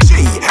 Master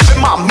G and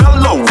my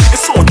mellow,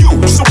 it's on you.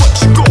 So what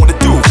you gonna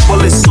do?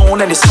 Well, it's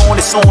on and it's on,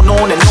 it's on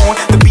and on.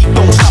 The beat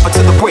don't stop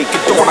until the break of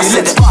dawn. I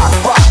said it's rock,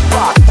 rock,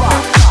 rock,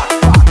 rock.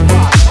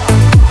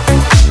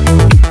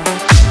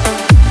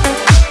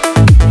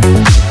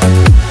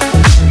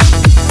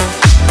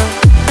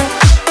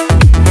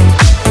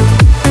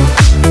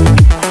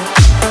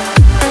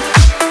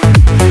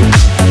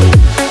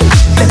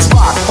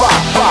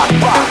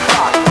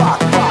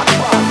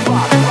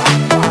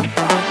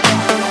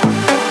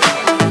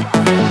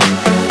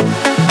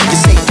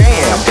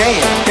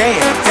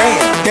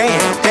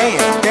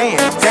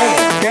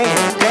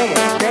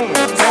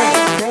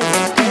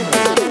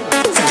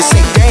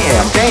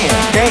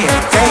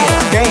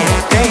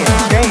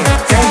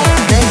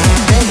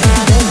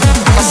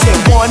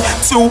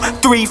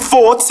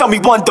 Tell me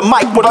one, the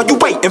mic, what are you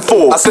waiting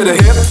for? I said a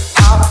hip,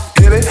 hop,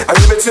 hit it, I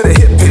hit it to the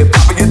hip, hip,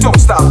 hop, you don't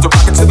stop to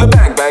rock it to the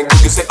bang, bang,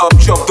 boogie, say up,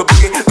 jump the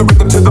boogie, the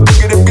rhythm to the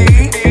boogie, the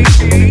beat.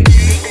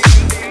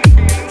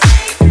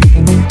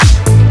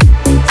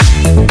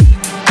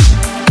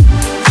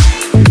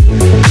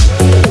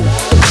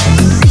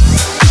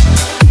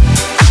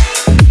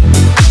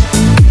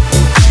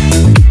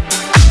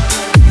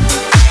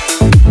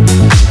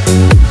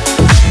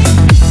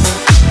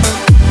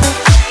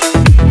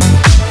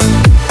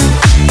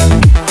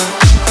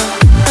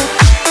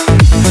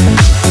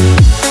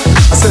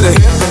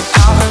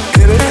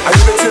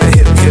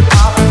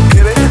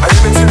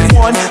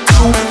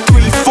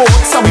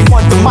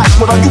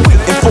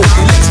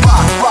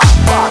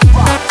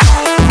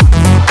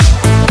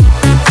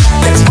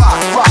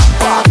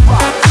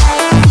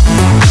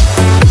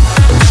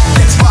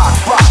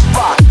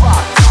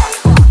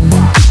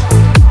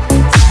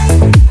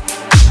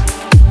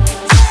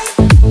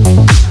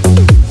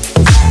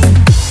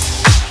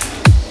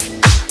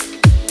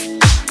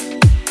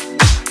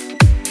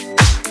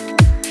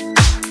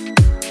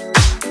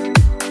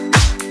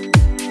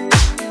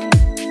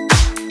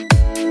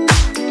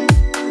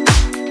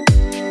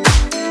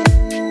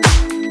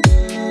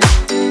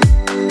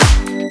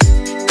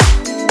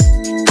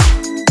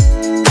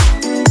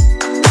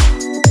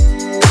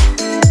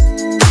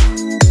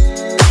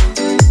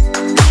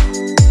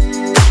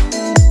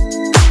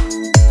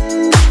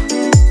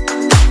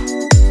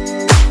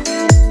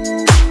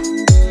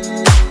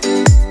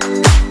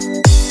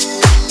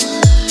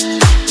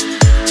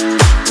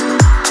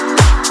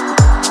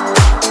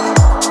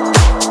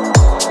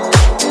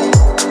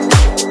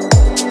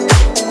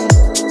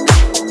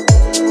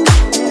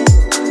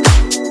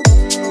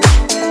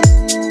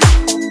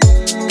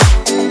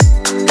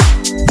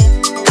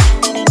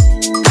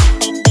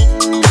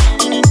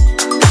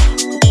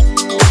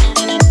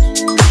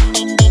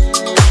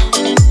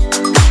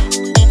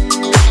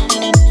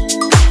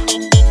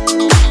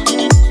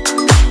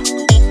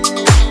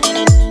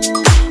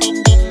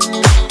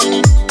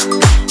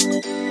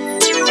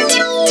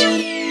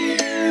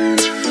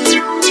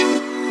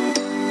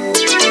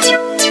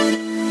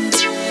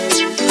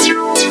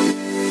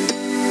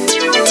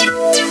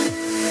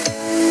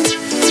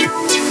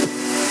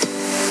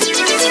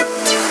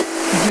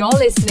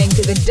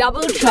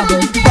 Double Trouble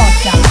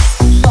Podcast.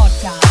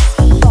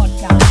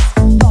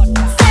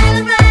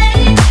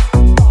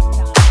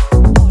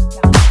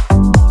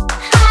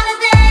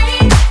 Holiday.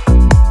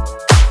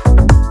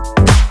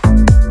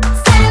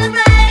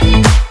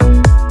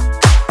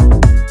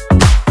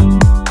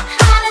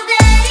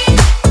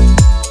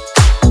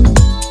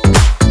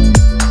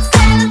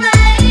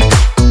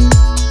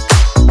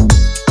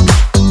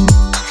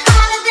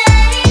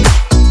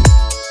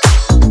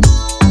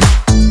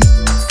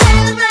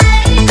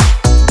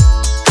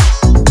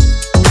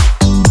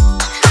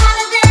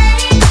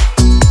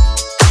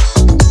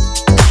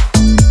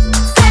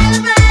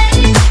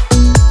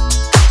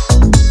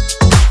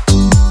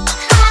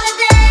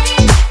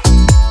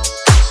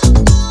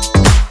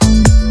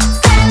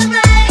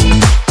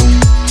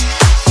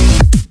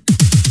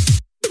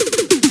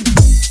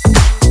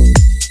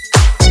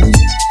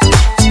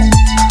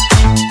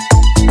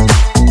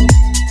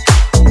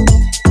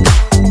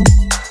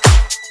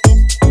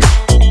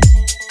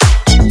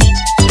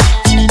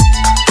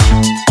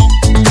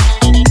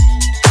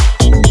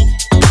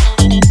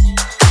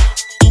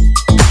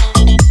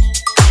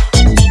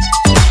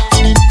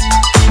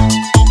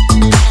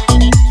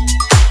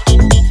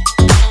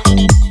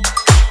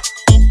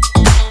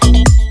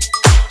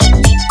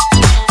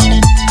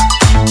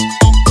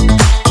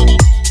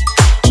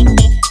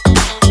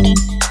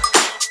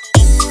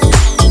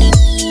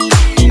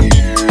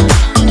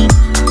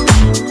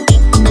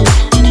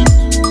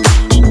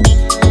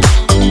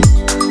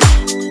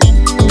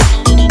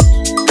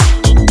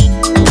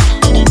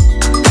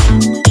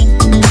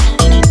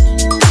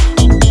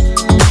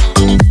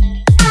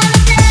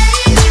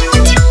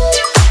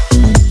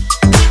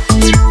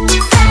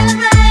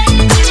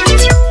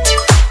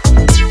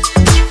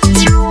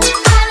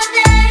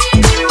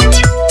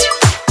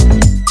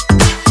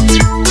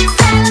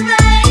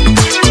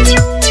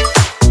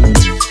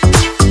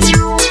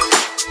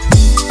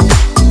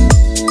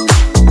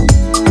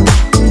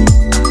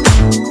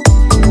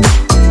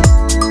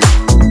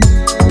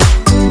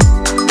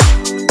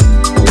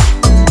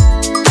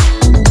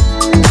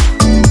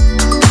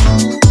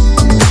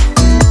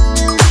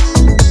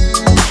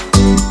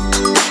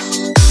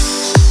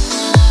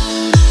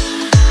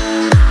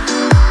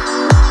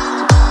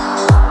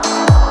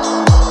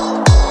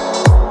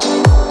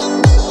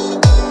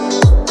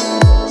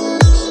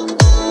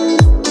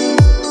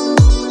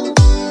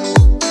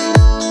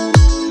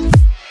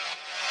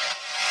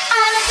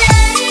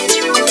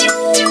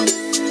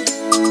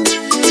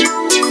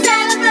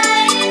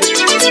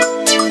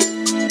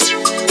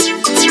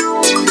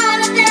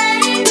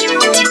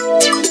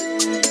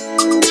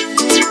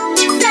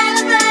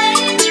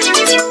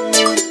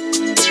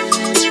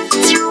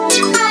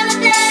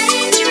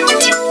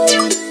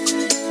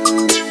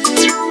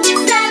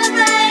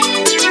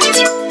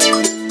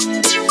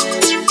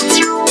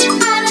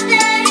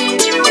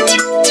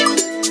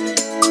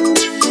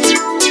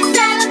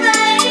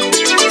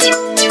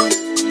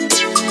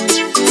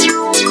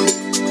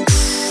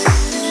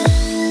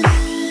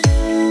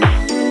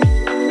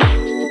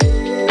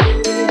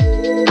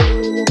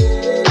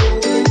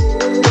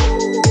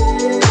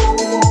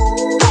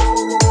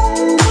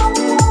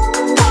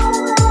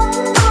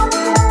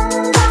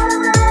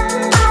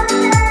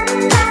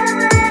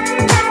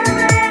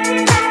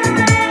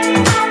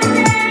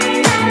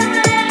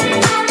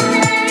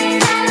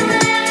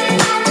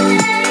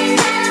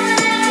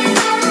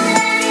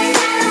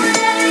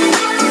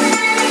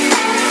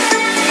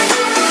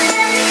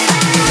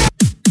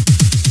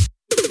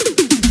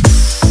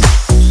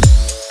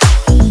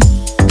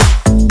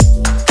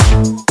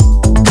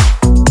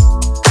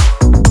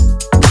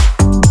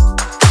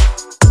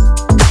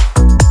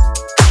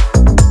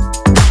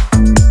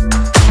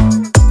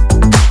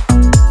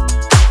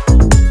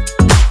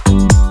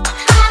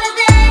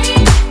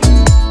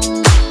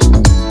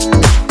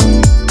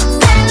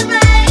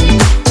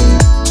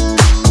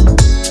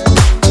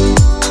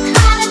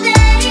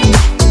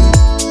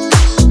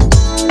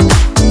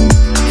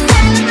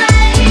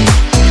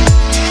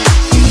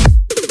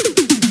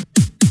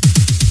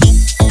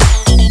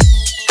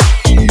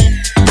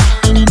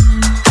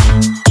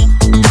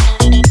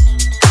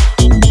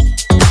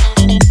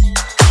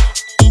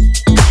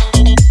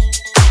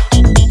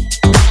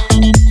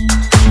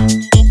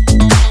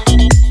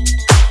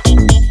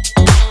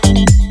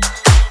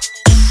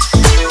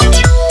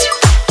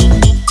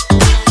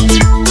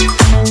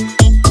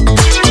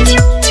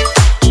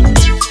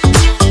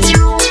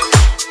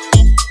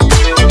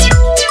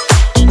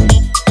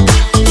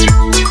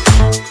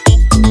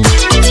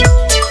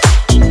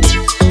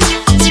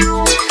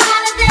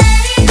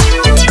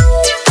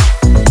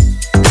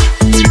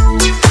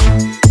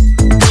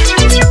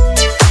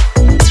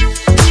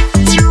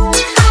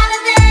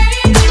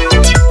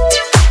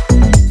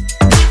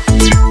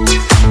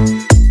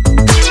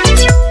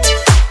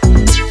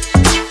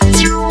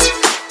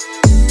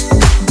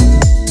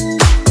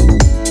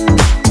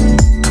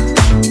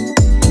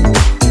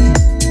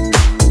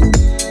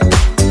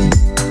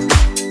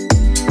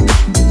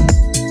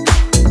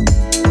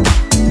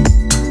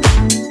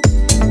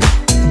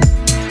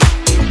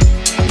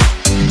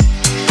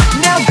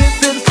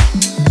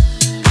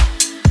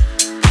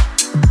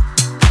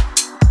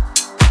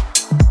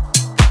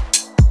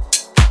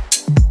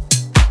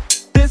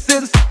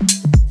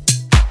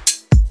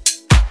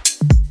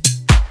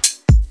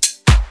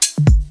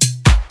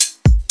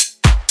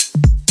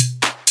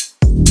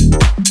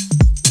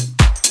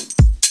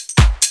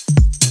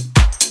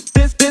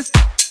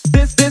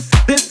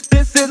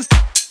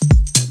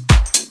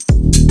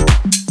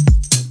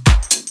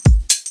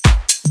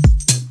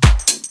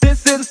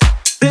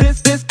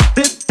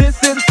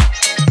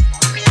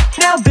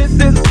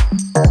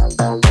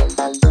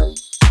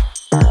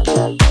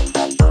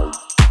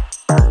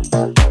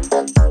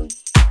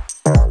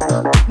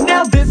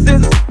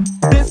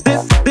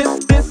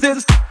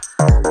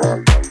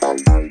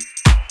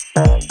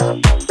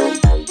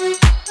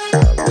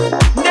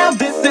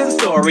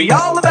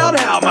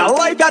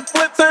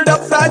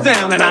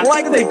 I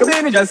like to take a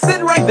minute, just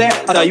sit right there.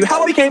 I'll tell you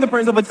how I became the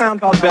prince of a town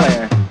called Bel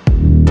Air.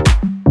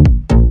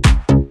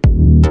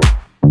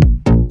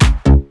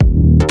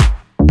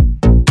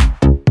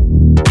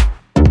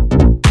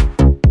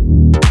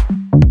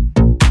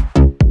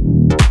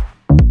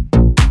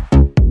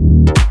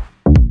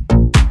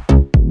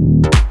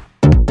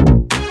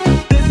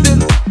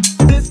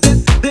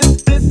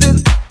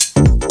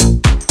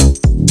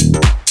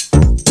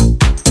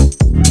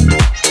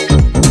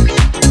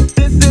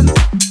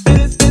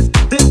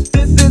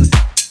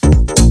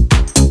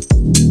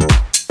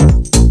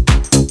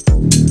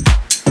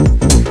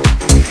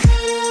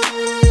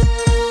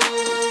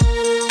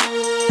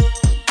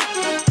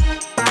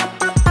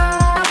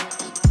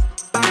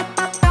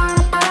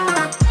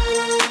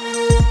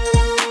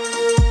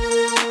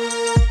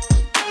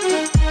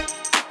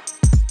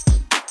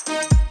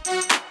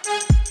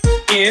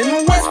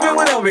 In West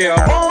Philadelphia,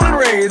 born and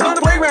raised on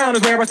the playground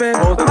is where I spend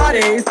most of my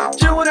days.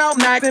 Chilling out,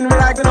 maxing,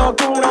 relaxing, all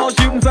cool and all,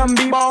 shooting some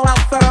b-ball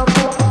outside of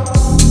the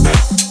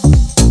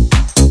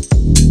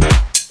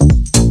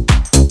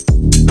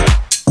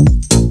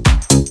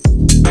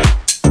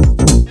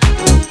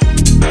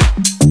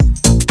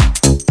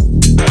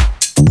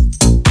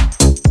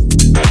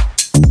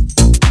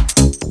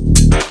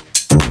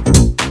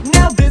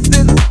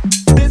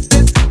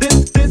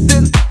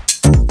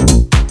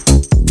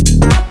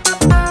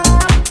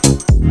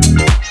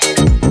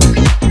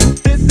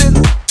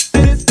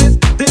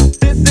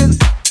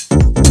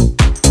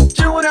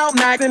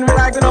maxing,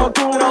 relaxing, all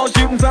cool and all,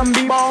 shooting some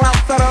b-ball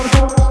outside of the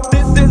school.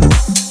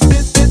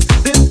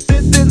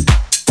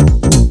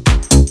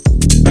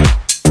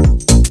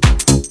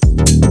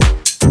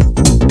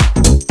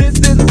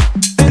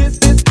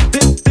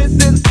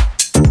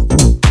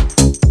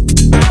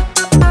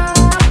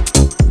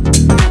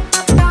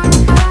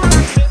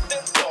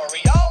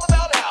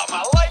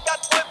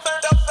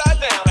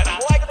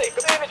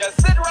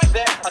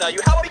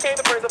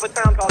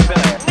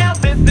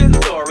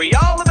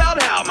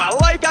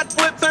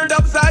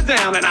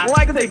 And I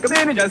like to take a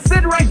minute, just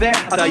sit right there.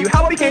 I'll tell you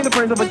how I became the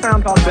prince of a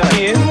town called Bel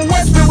Air. In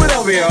West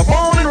Philadelphia,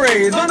 born and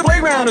raised on the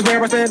playground is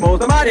where I spent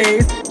most of my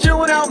days.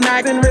 Chilling out,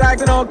 maxing,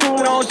 relaxing, all cool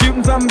and all,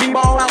 shooting some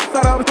b-ball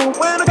outside of the school.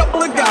 When a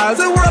couple of guys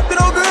who were up to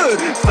no good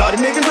started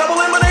making trouble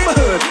in my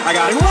neighborhood. I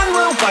got in one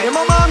little fight and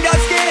my mom got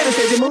scared and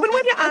said, "You're moving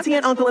with your auntie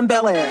and uncle in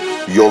Bel Air."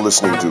 You're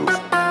listening to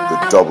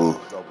the Double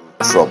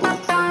Trouble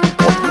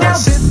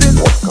Podcast.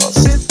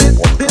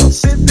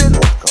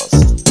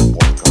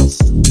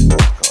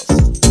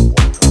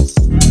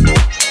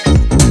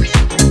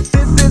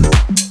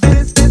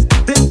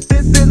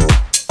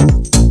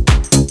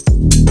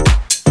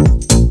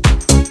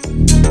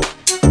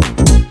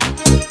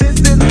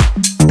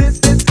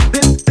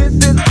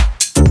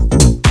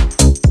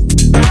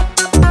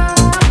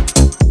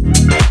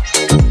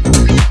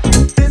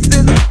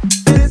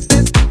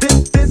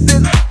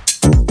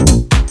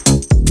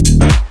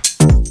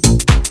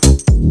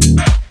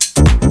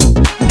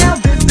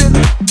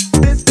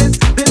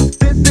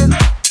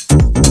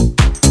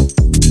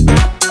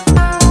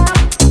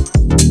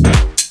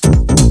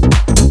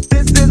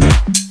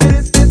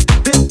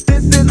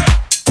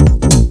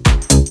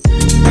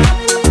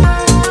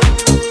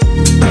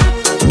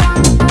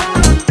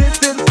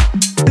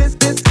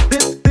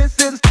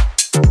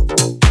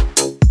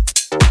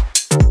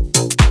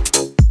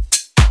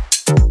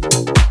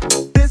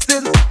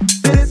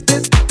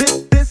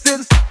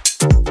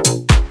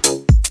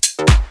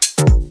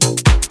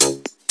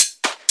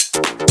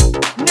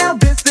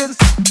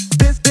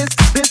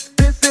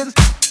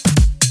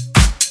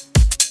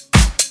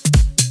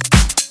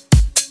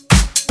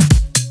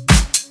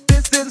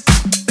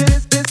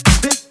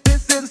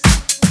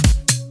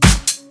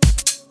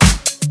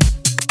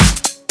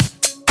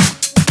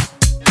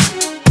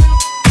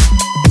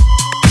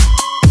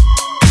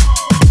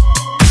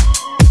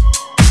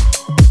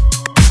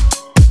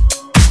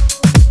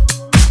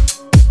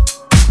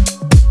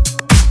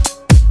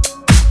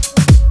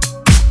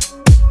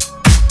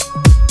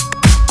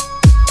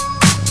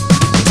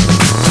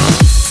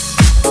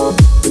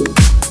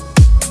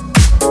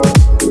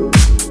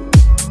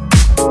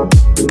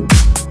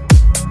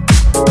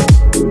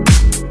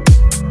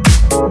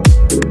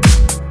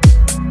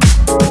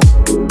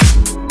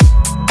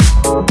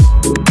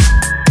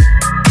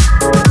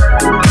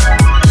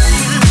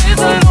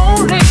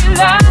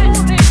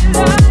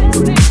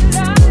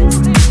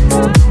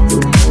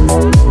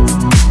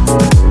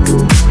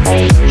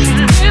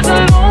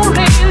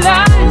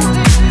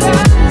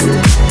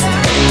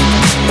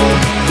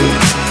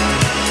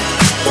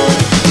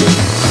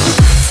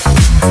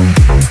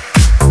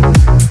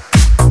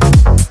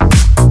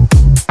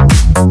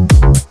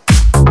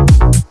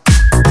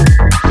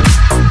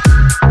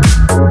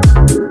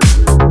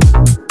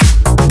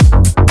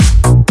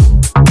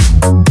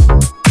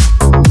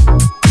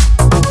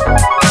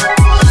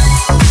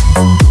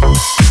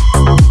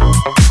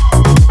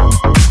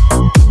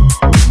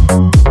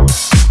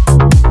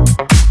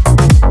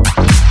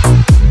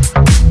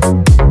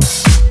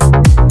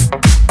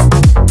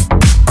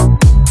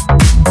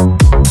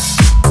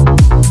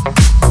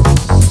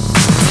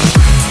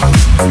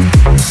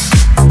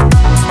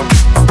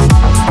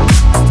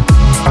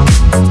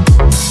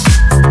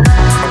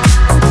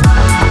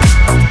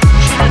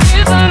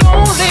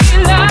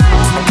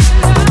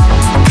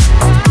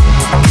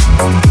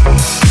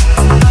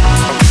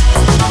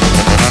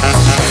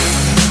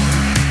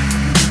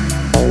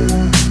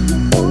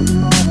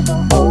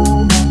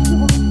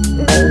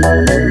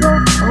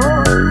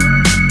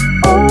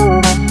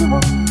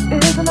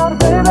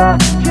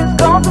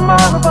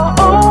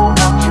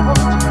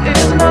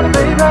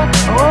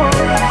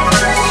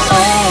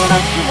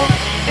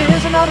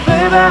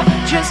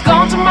 Just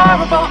gone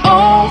tomorrow, but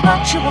all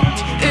that you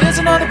want is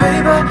another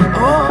baby.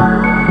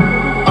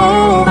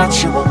 All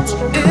that you want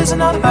is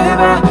another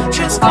baby.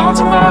 Just gone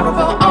tomorrow,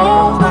 but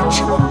all that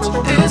you want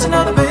is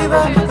another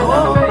baby.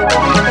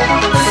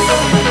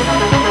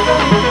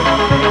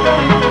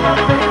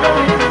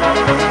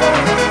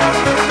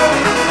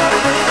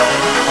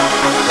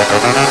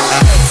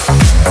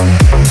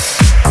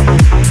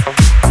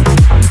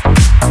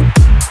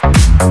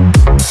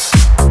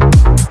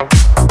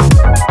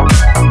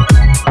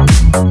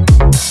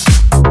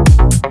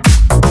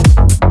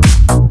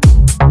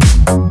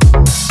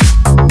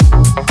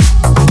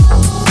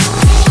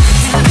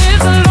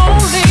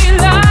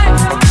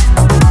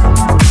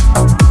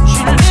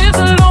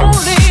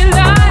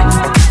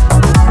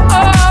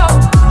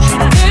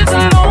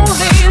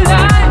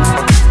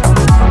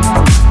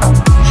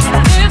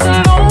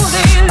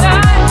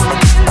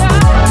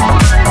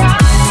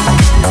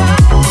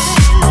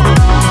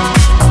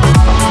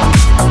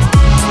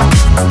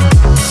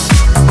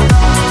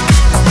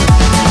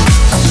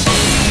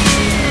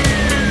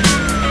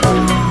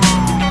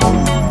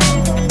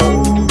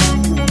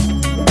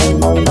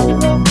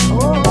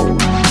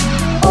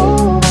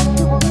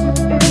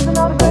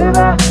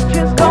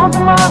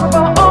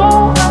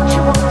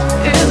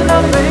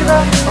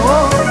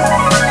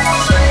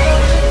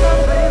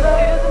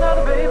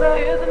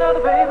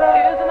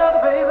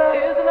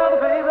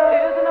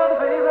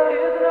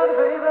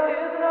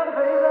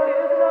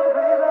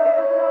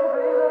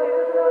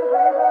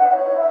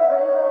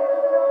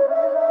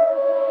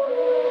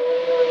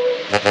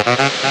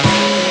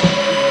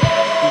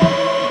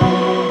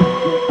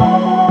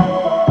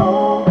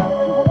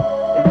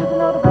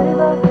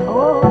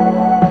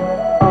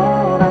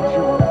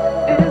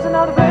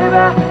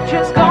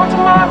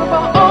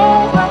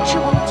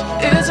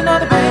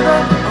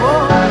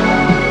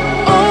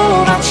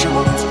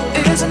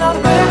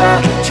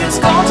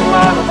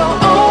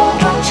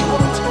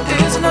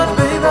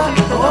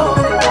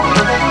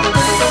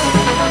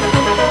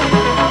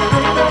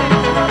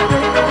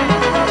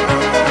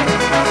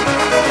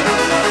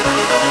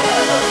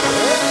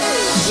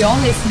 You're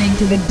listening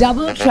to the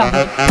Double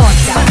Trouble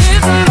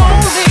Podcast.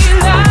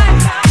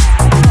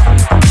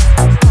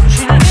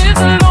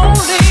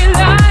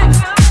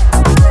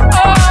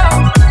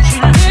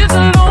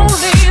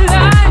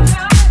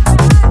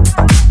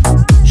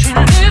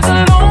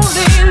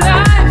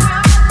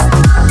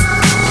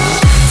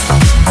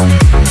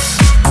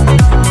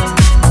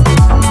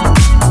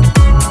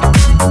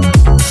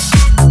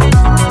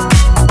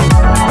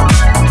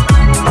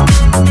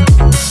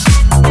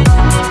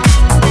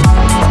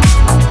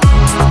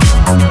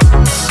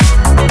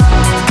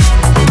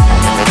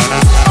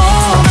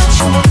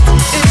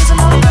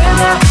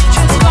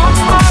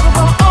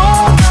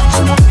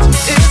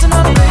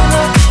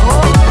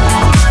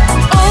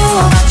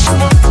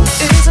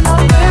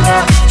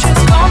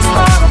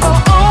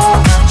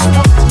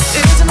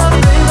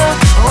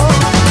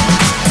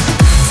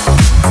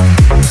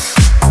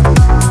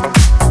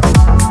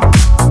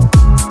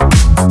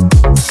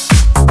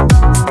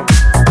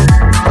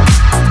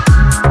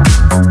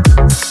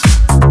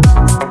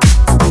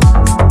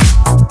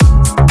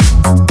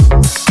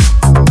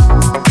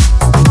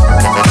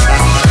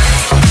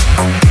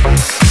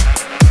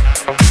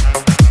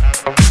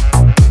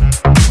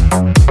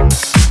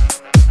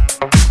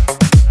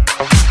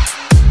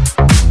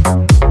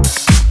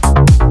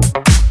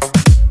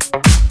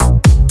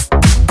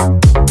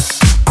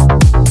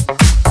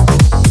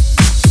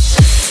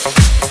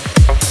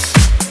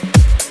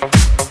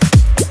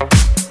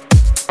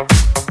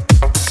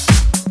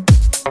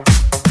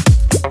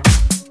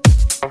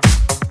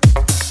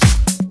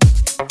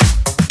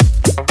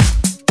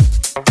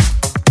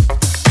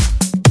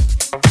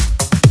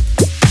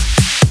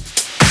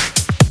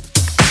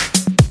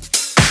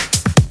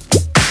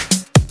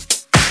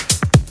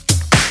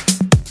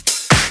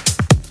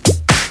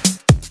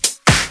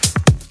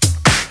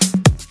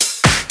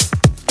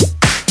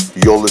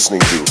 You're listening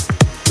to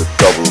the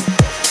Double Trouble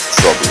Podcast.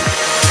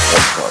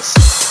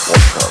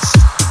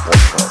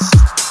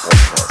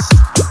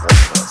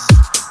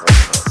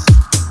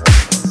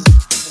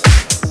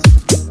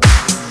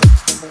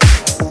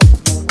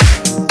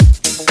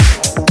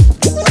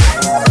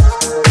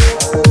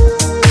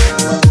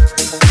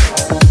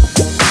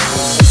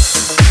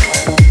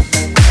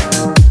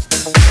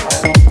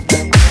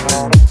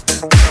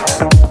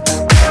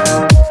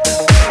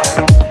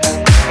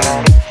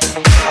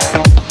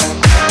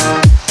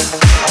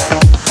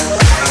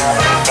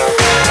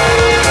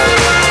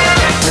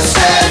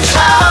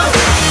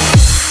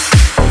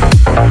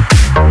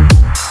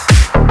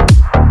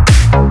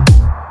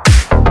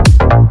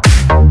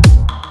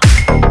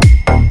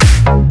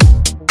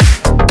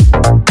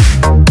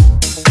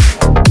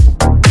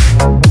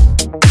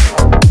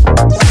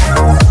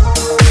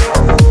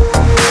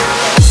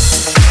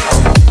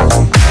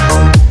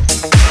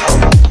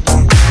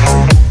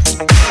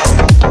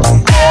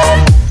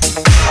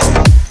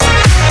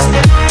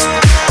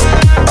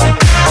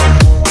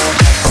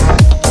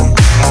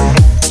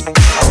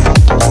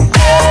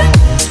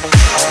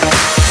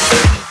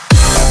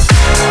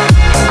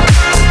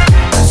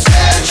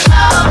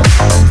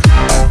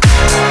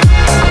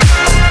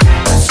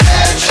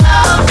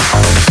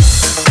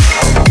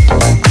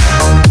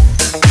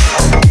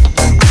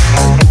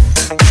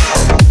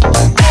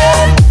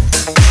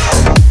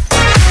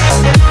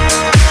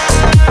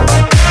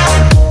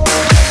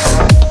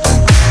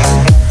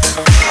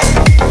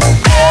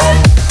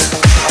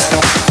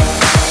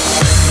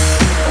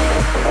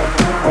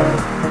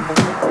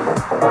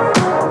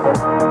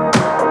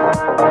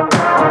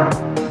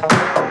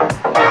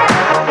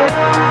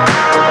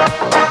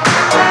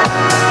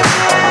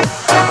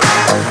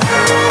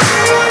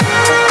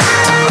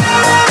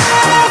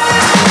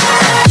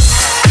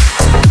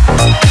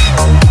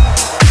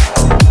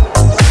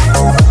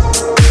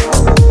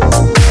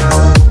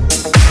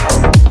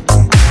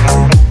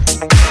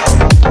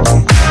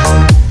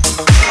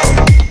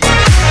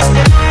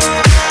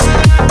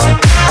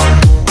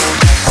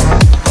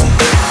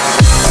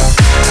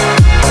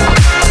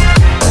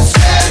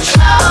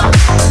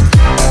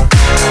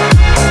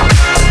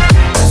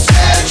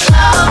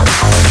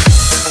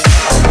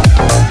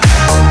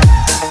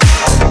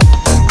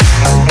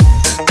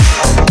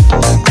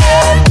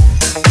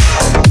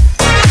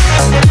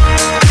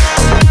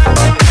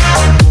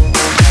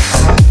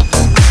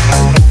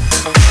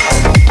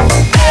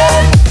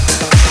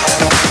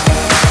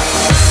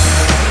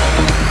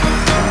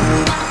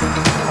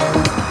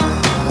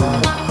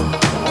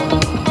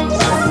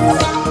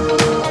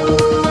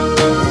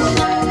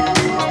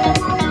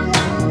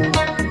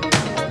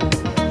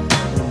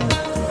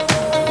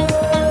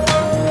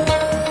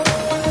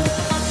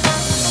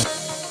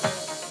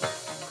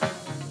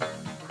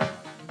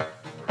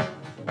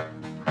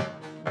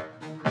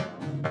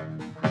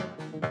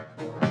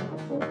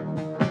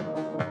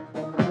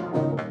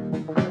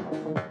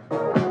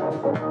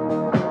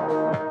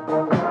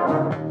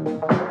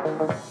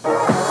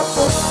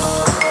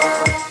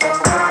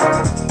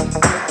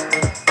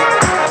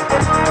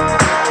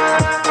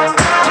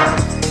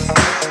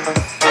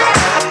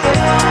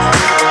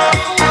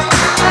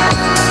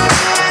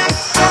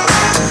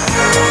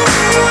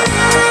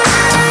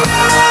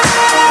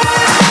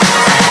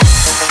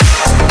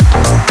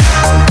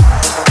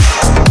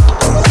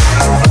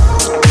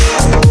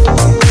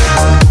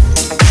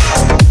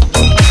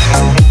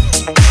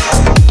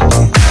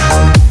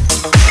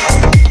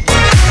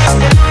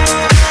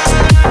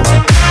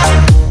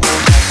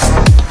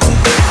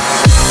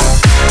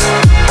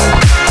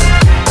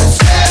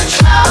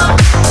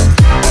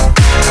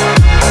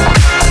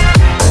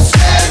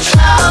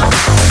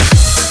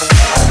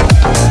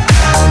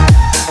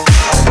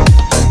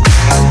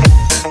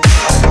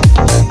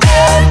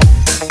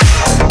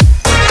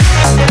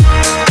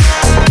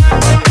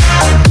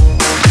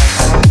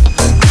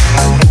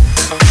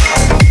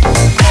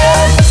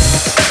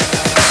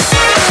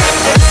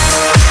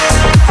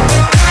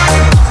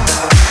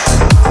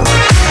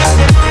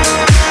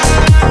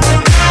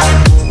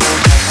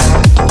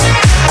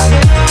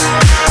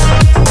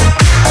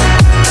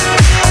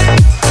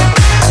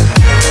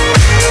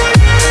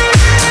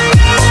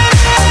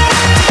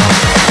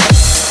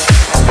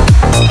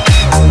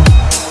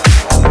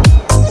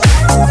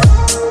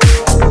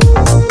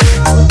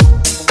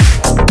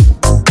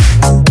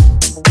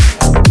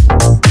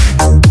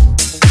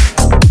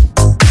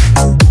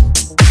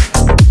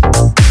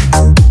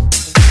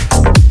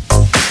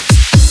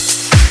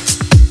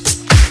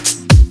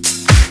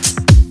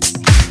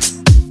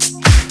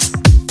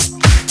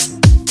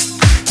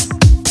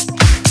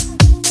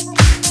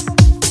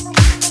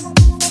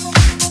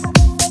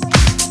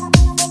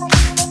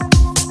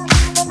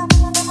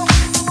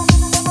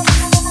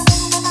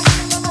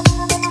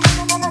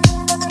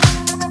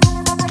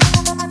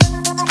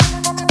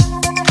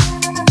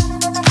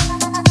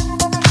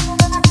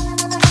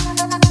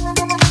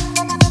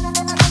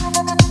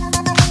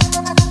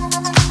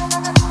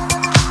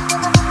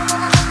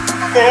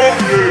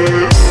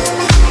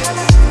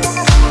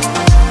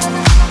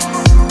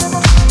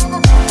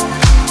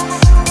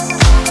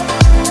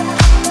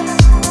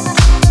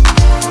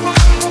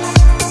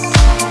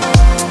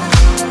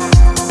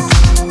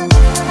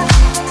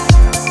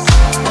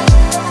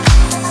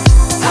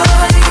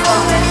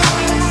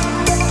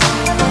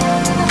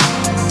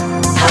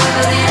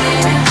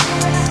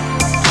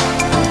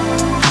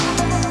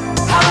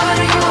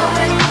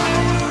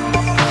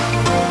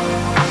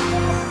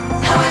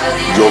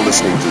 You're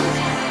listening to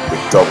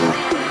the Double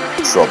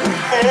Trouble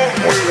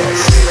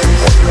Podcast.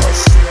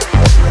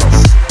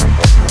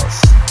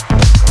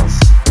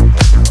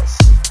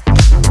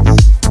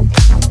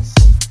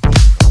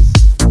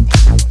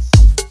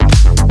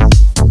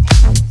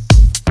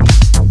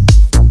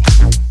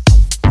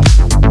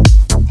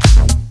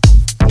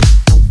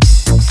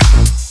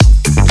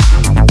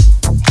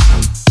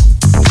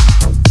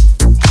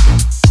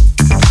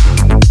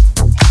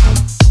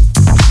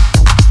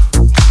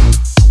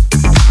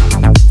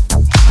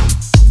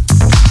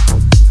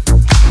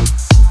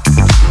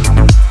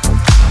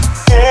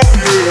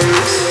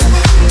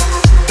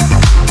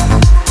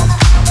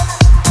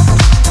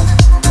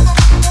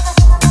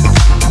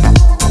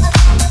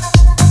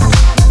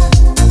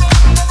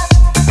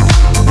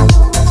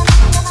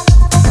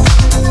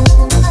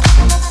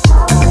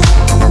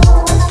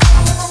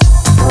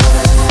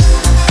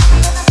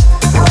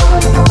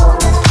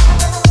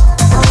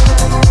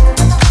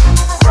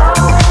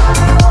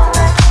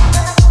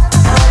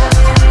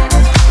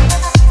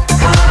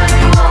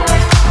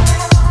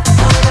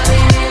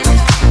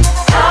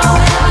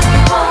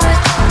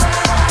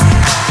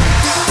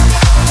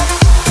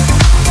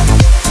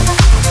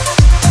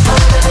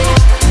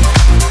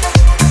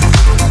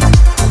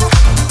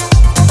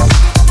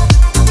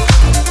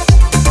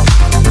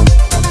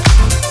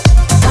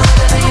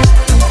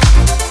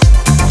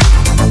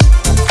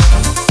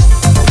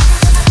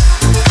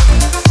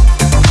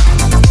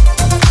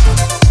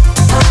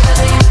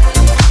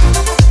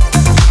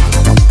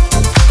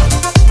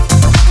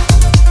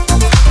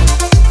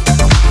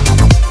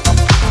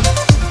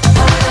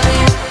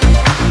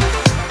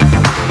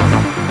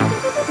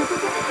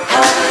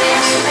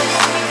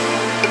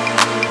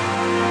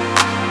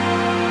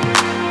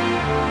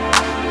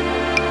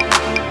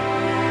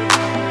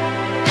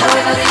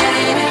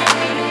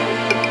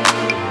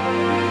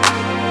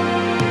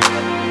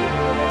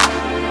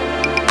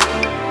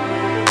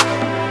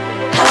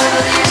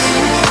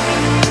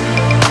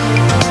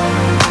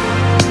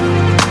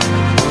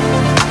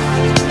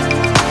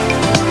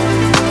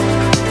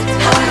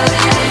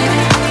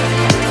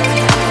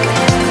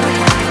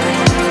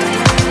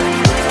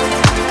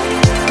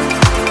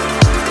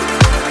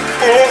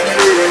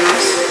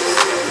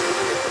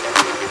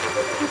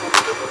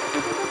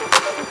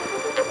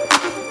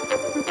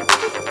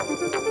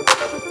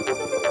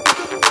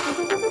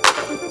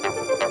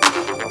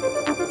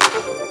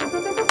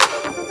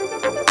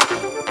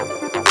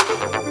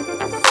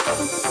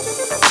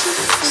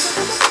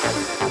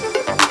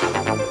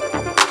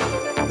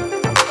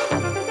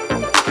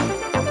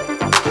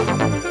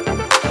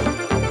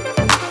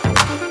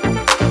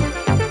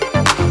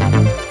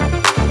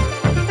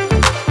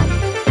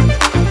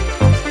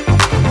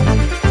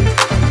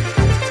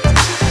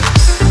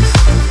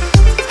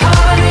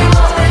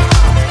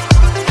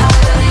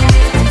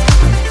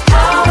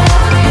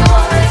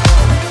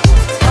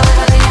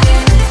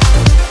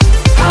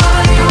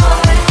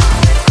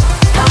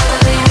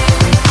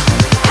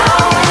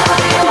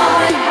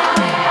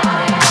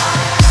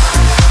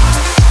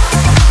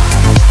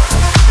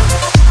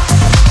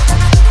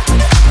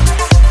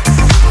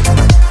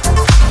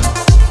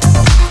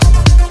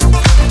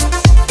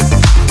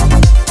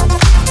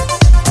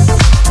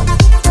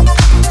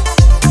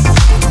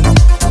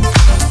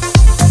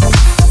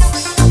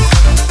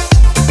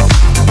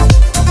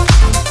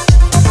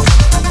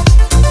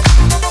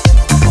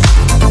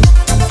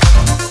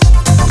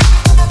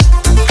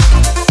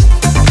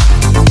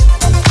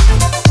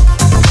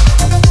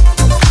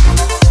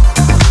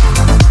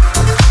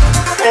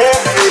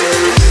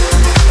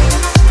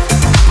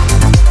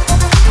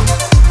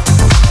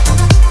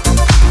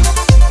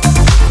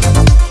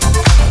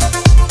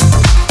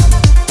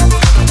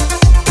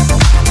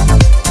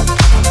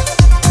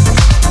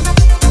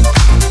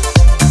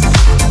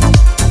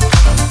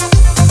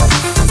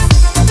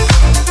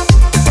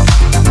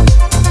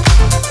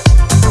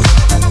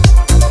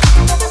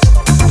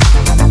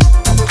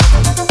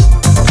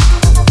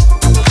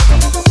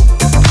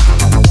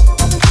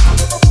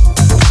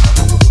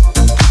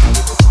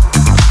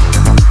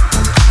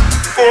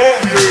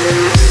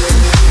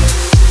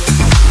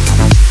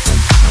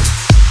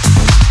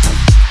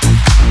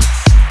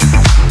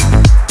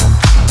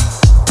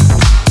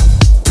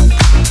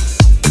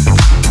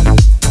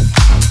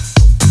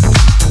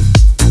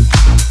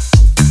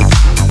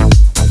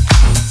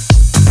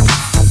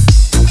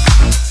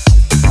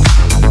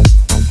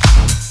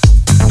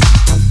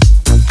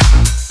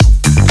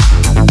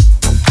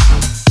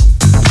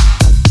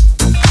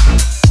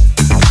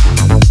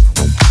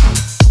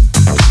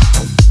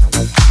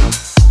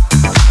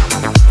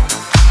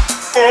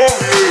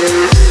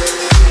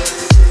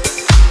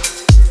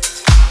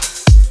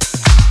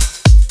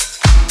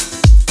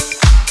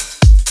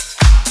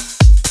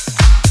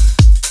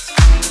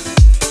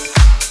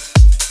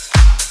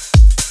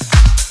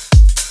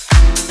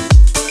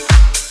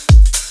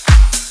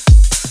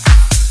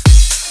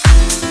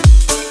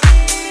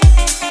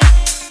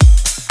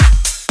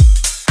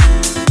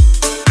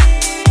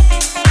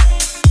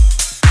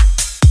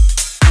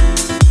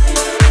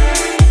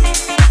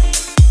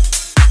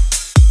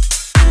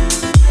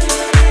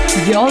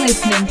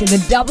 to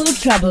the Double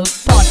Trouble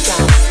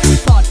Podcast.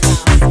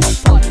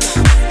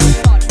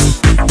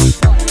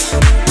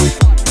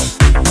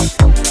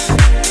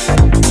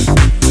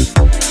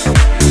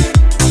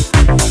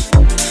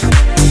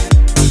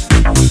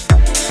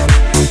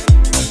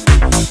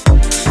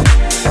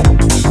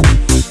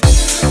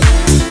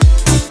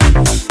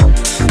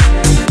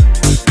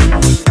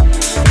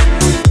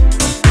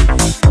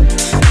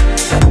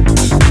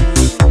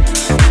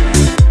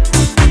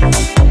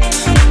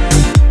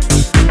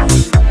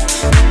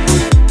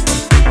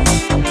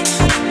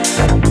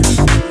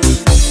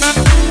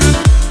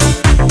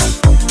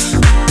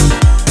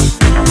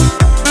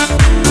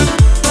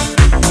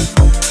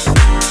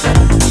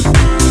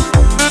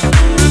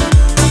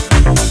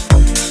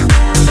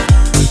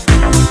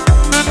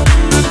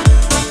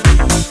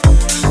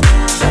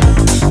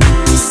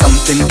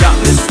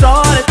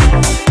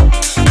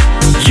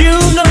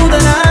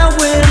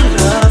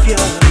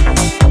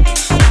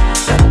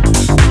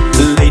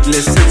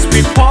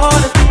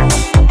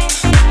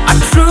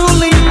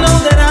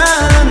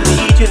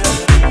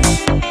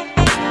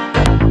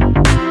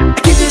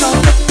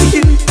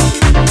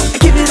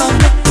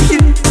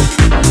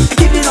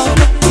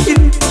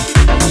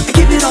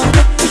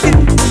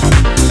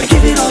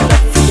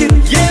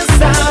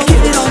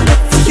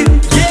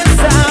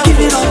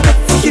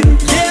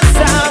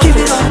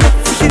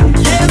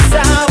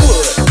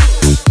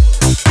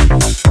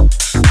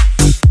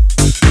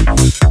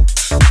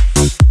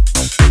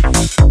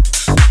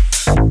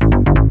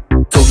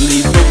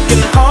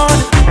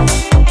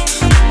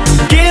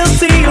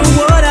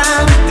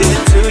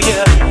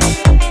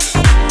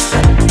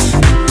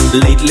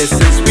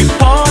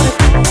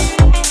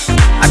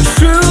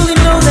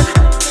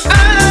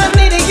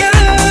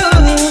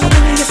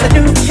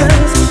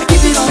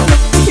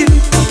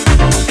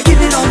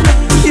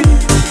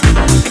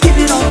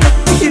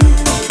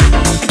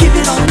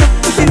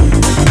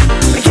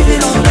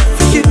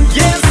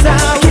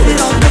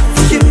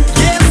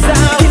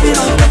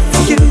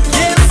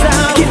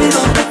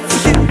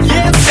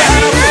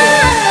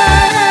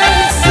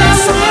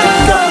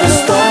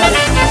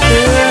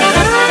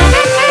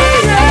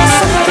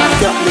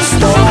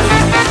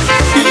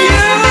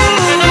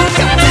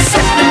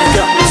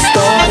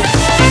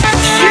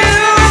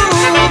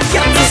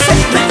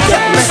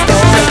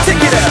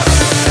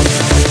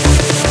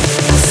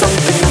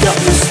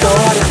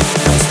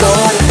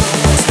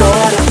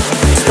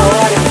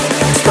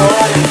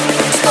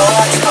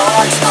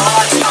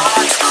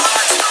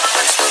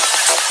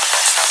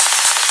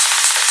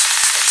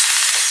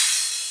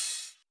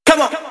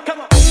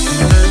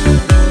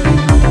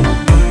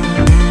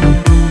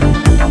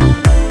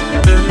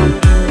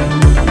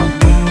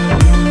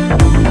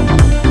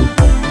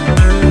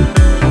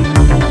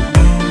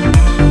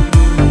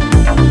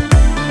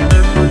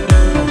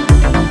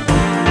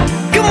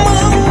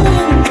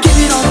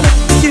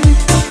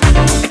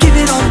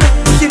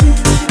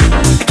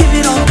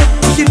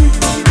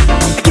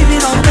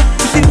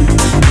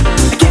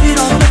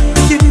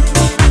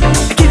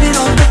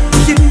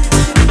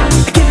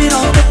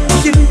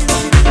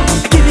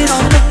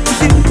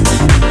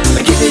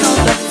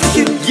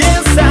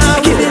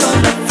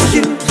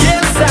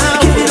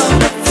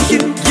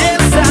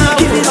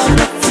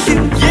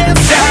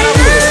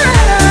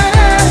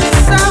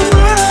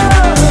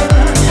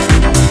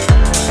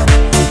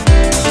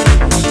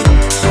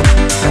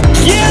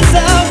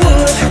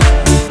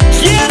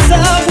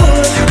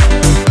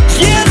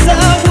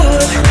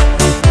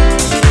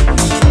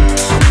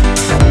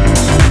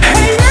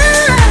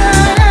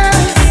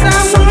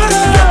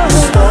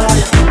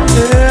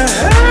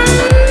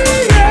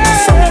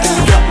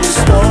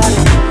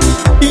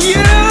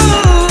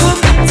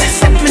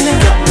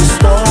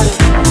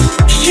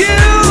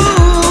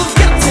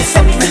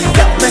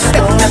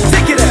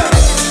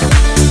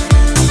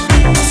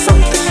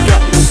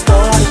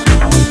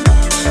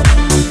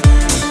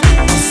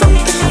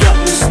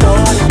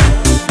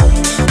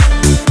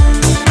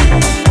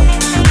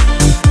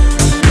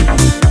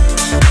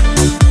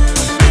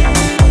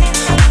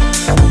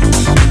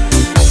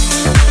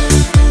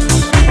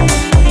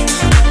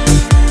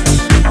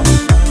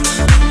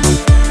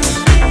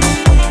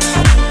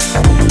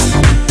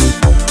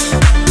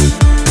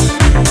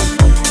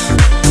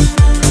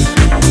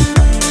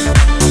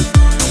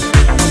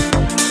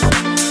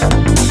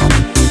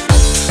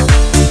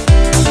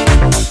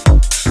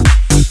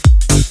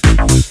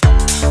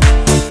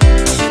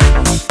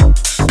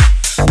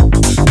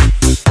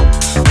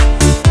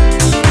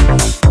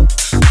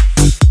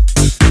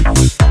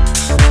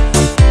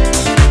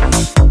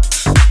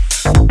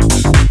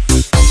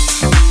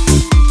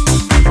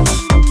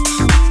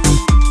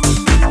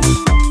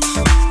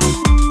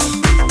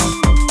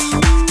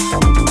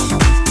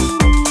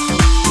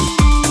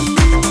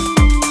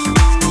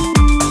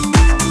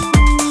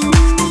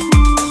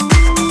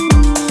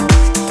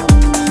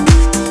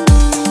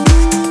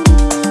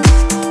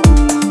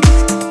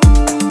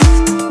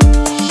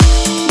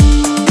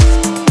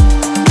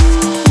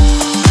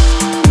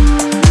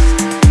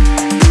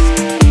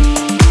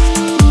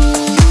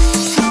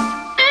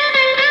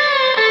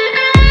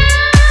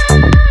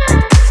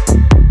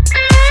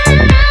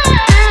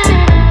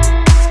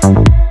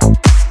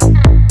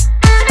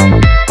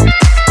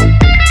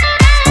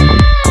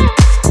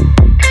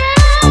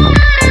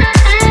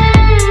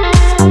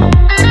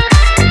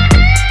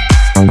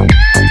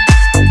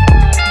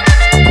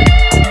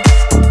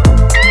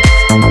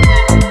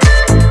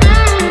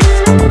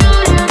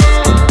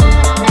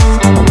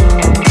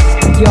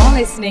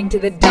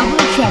 the Double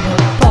Trouble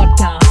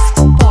Podcast.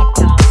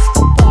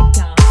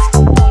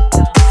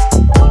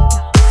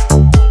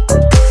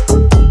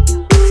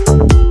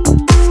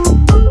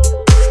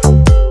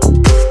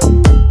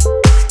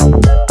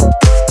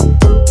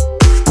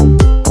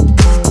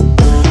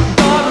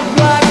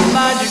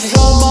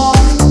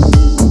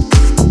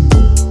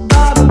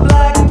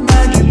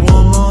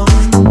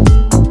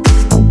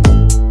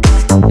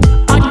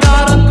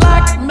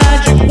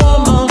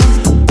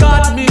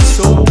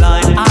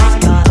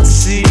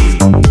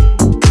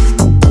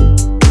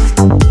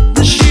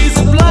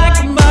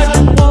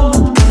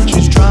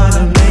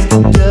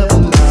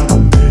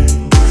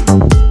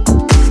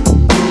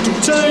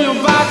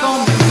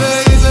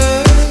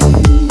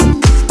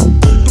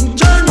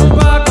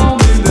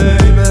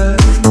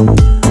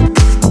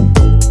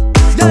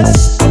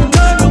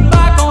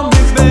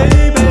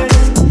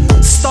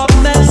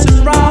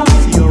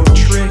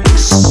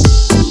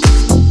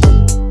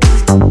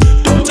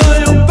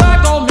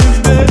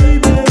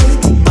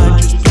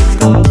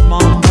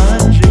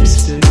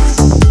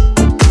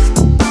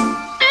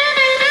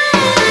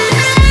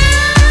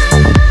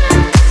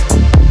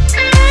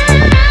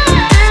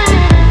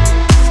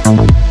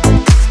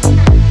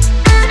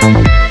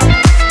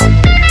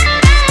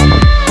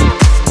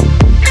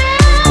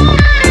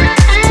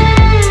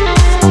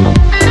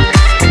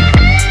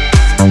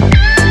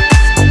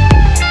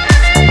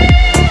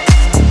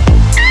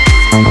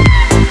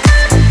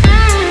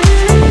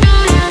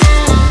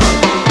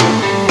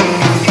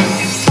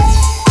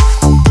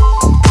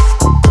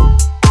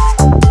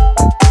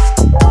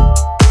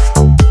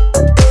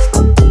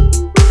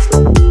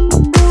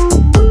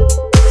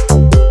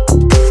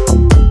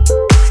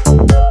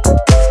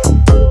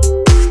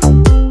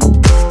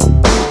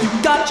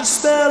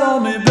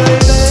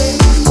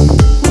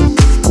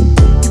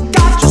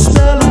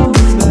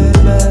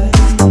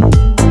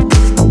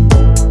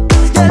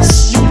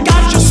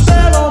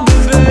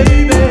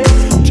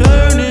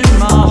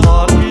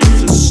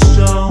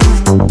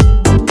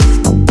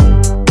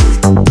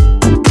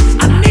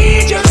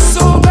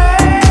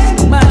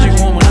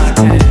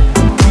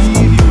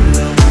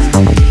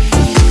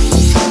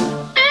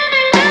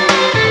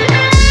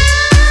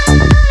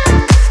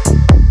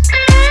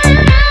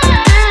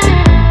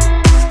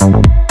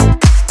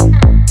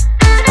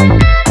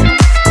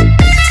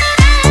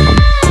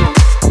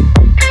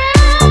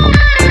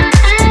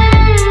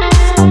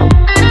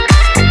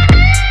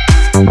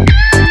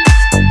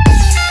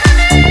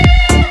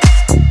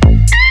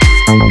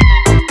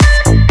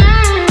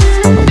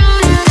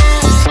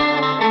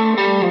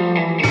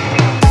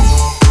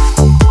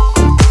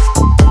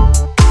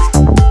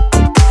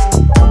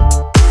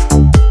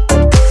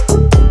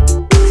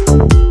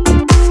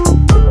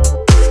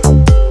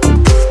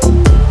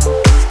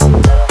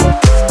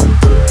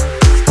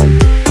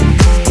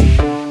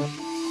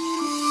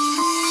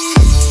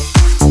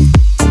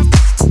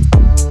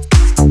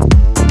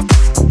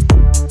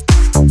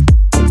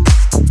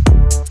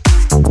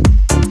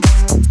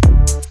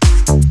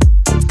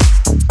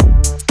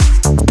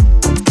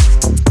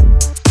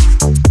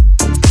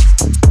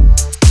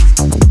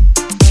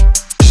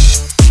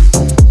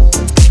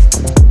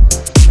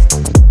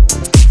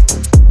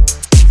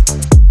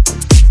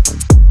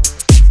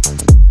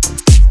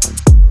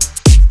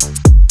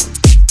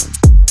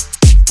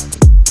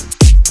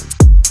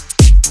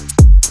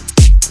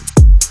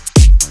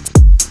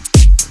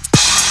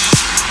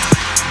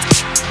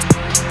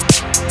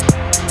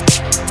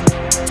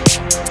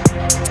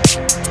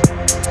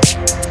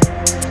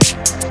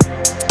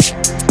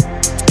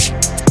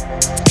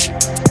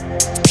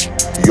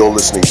 You're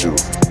listening to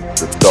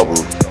the Double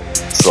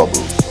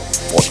Trouble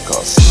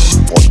Podcast.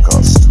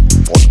 Podcast.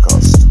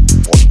 Podcast.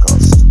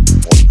 Podcast.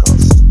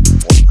 Podcast.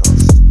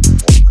 Podcast.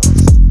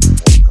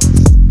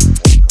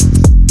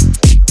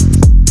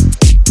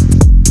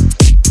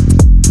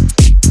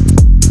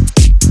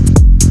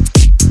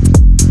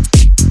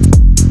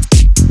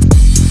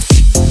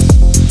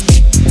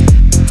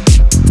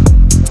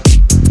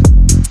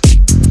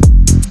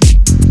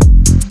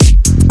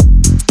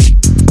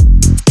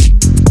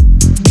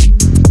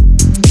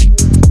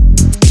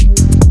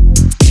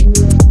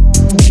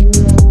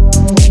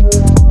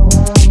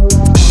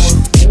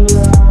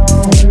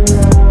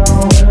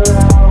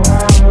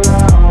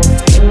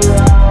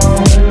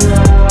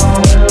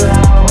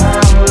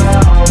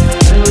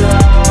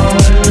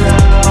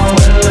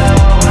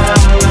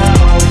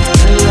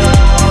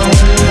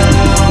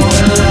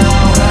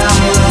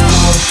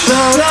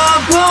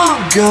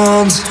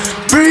 Guns,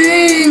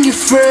 bring your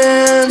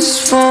friends,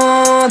 it's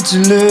fun to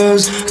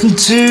lose and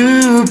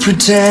to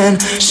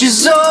pretend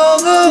she's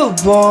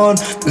overboard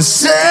and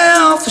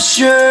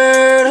self-assured.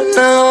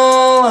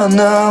 I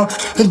know,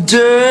 a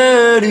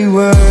dirty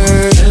word.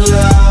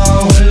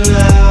 Hello,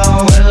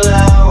 hello,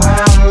 hello,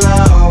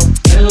 hello,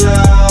 hello,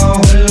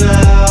 hello,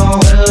 hello,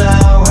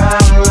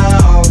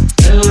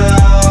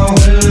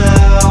 hello,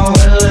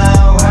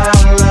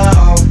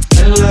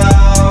 hello,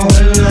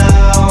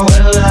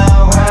 hello,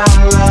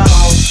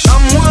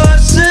 I'm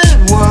worse at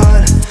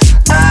what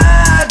I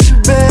do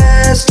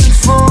best, and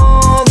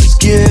for this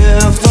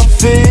gift I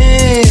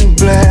feel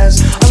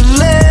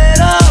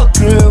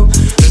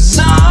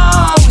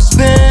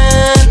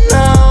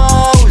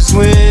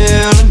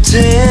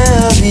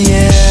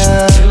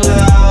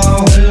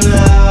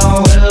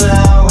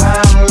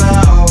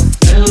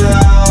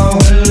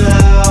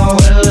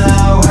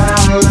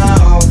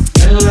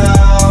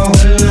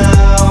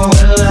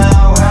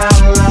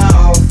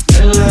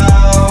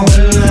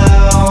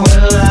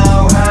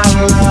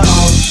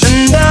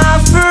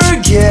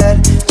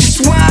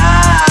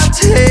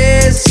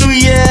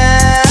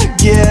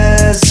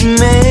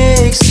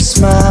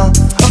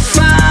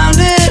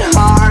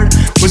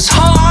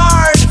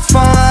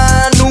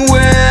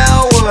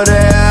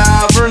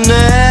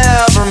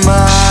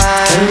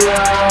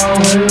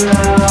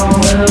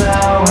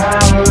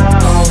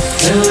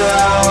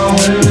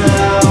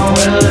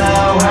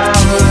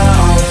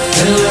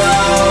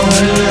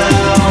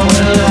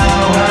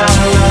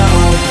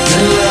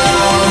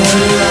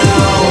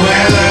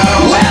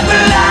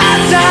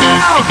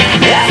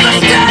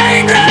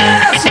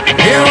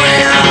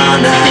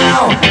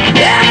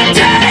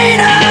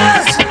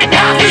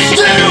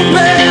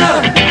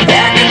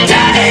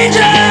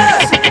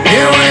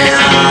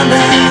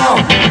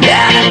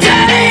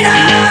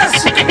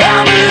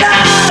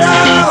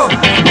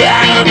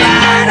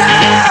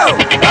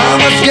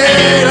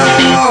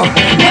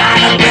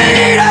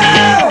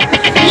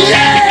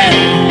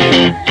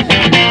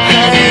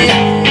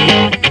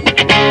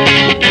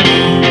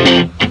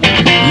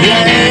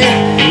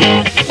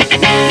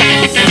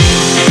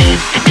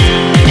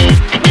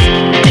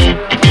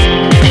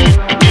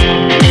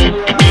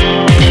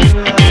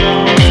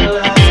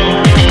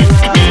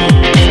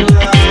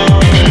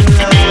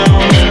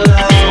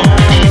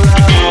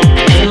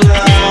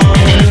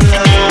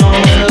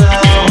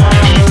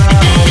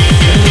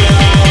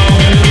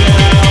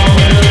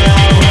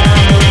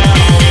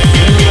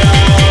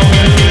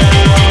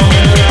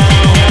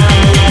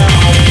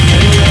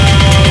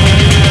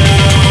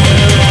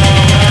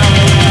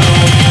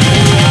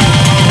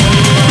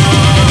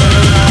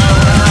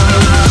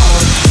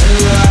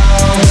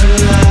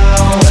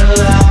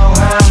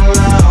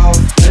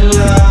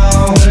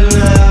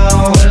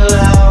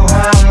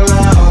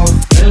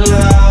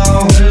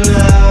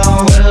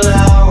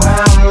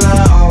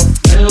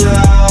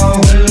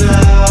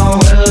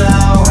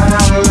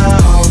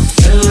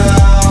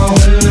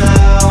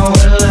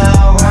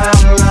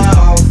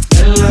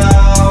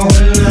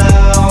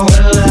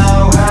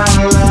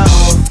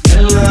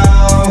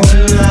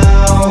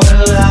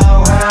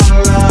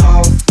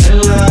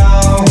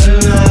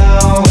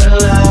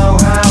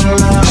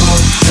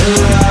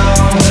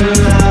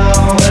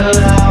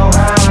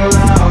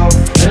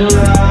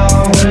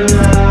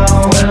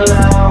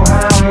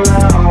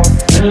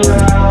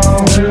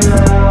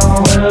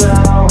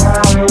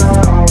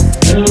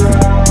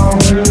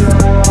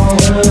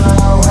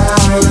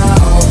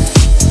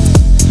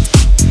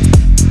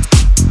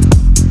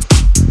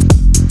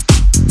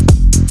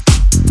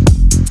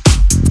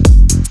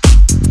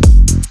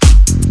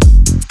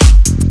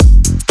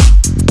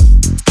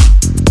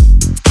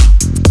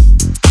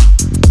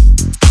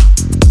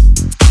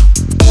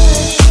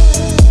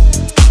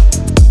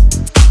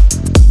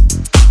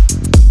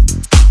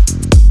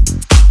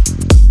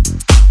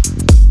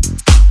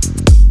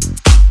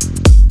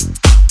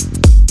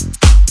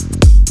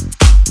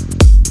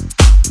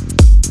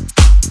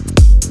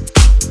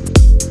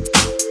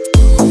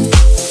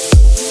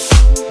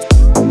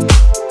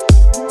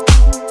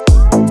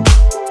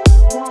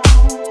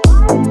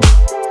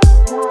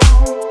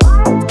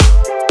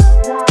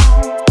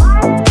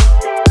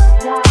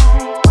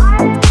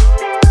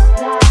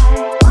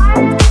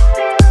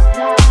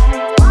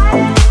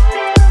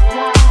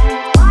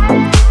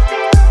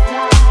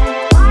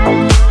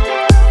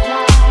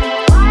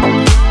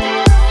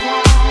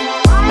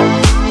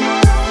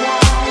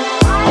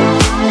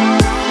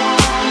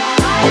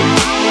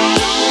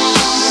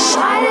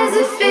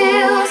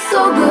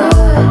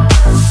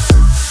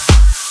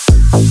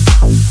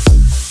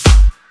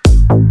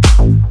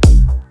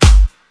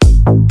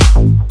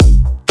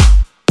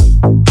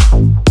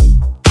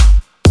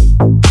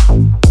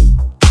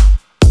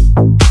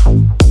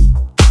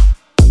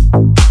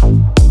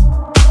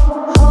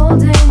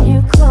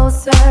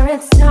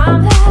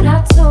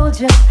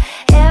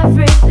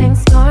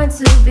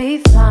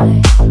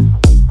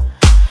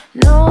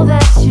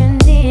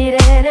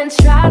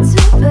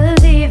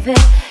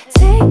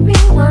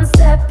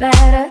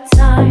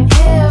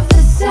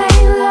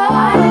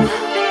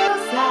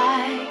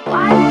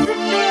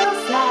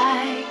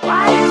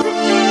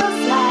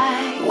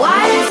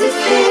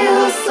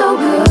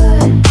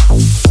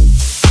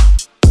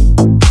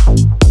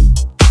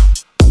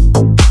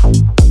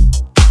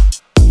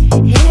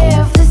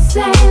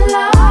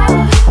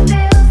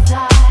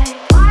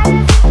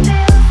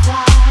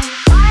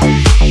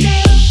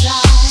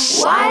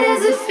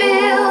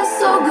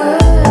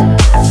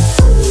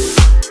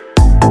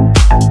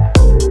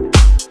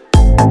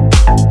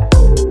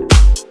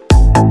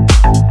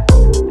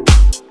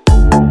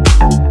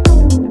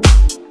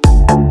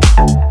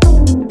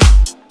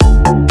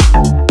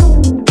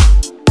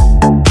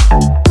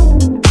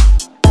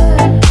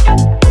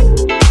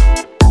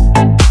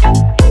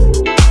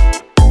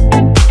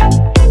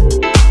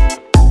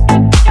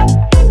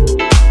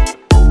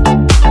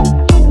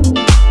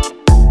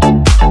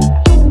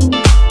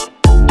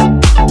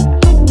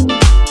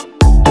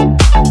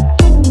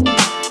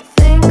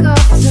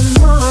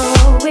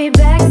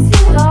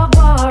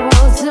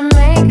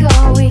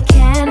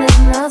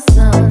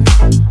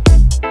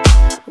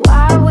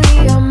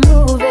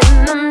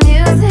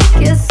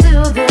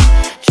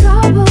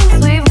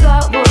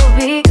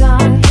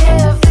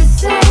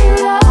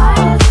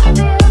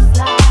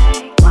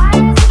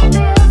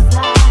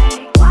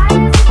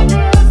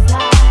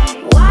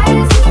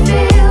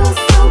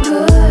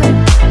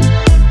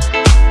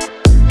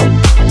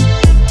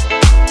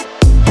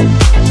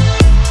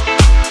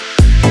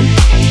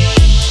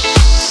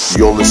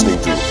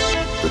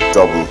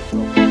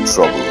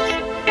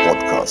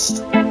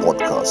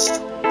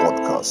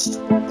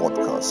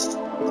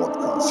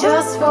Podcast.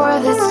 Just for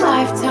this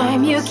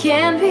lifetime, you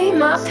can be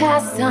my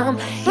pastime.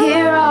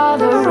 Here are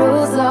the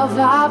rules of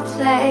our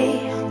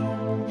play.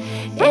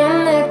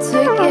 In it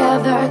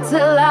together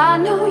till I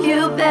know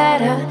you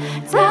better.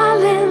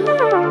 Darling,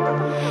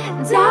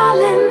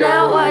 darling,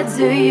 now what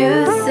do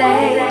you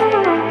say?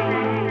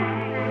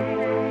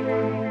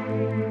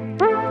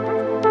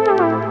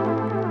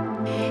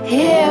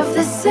 If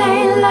this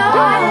ain't love,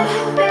 what it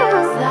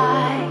feels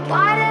like?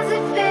 Why does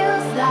it feel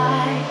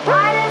like?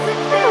 Why does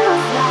it feel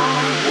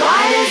like?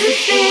 Why does it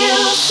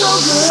feel so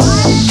good?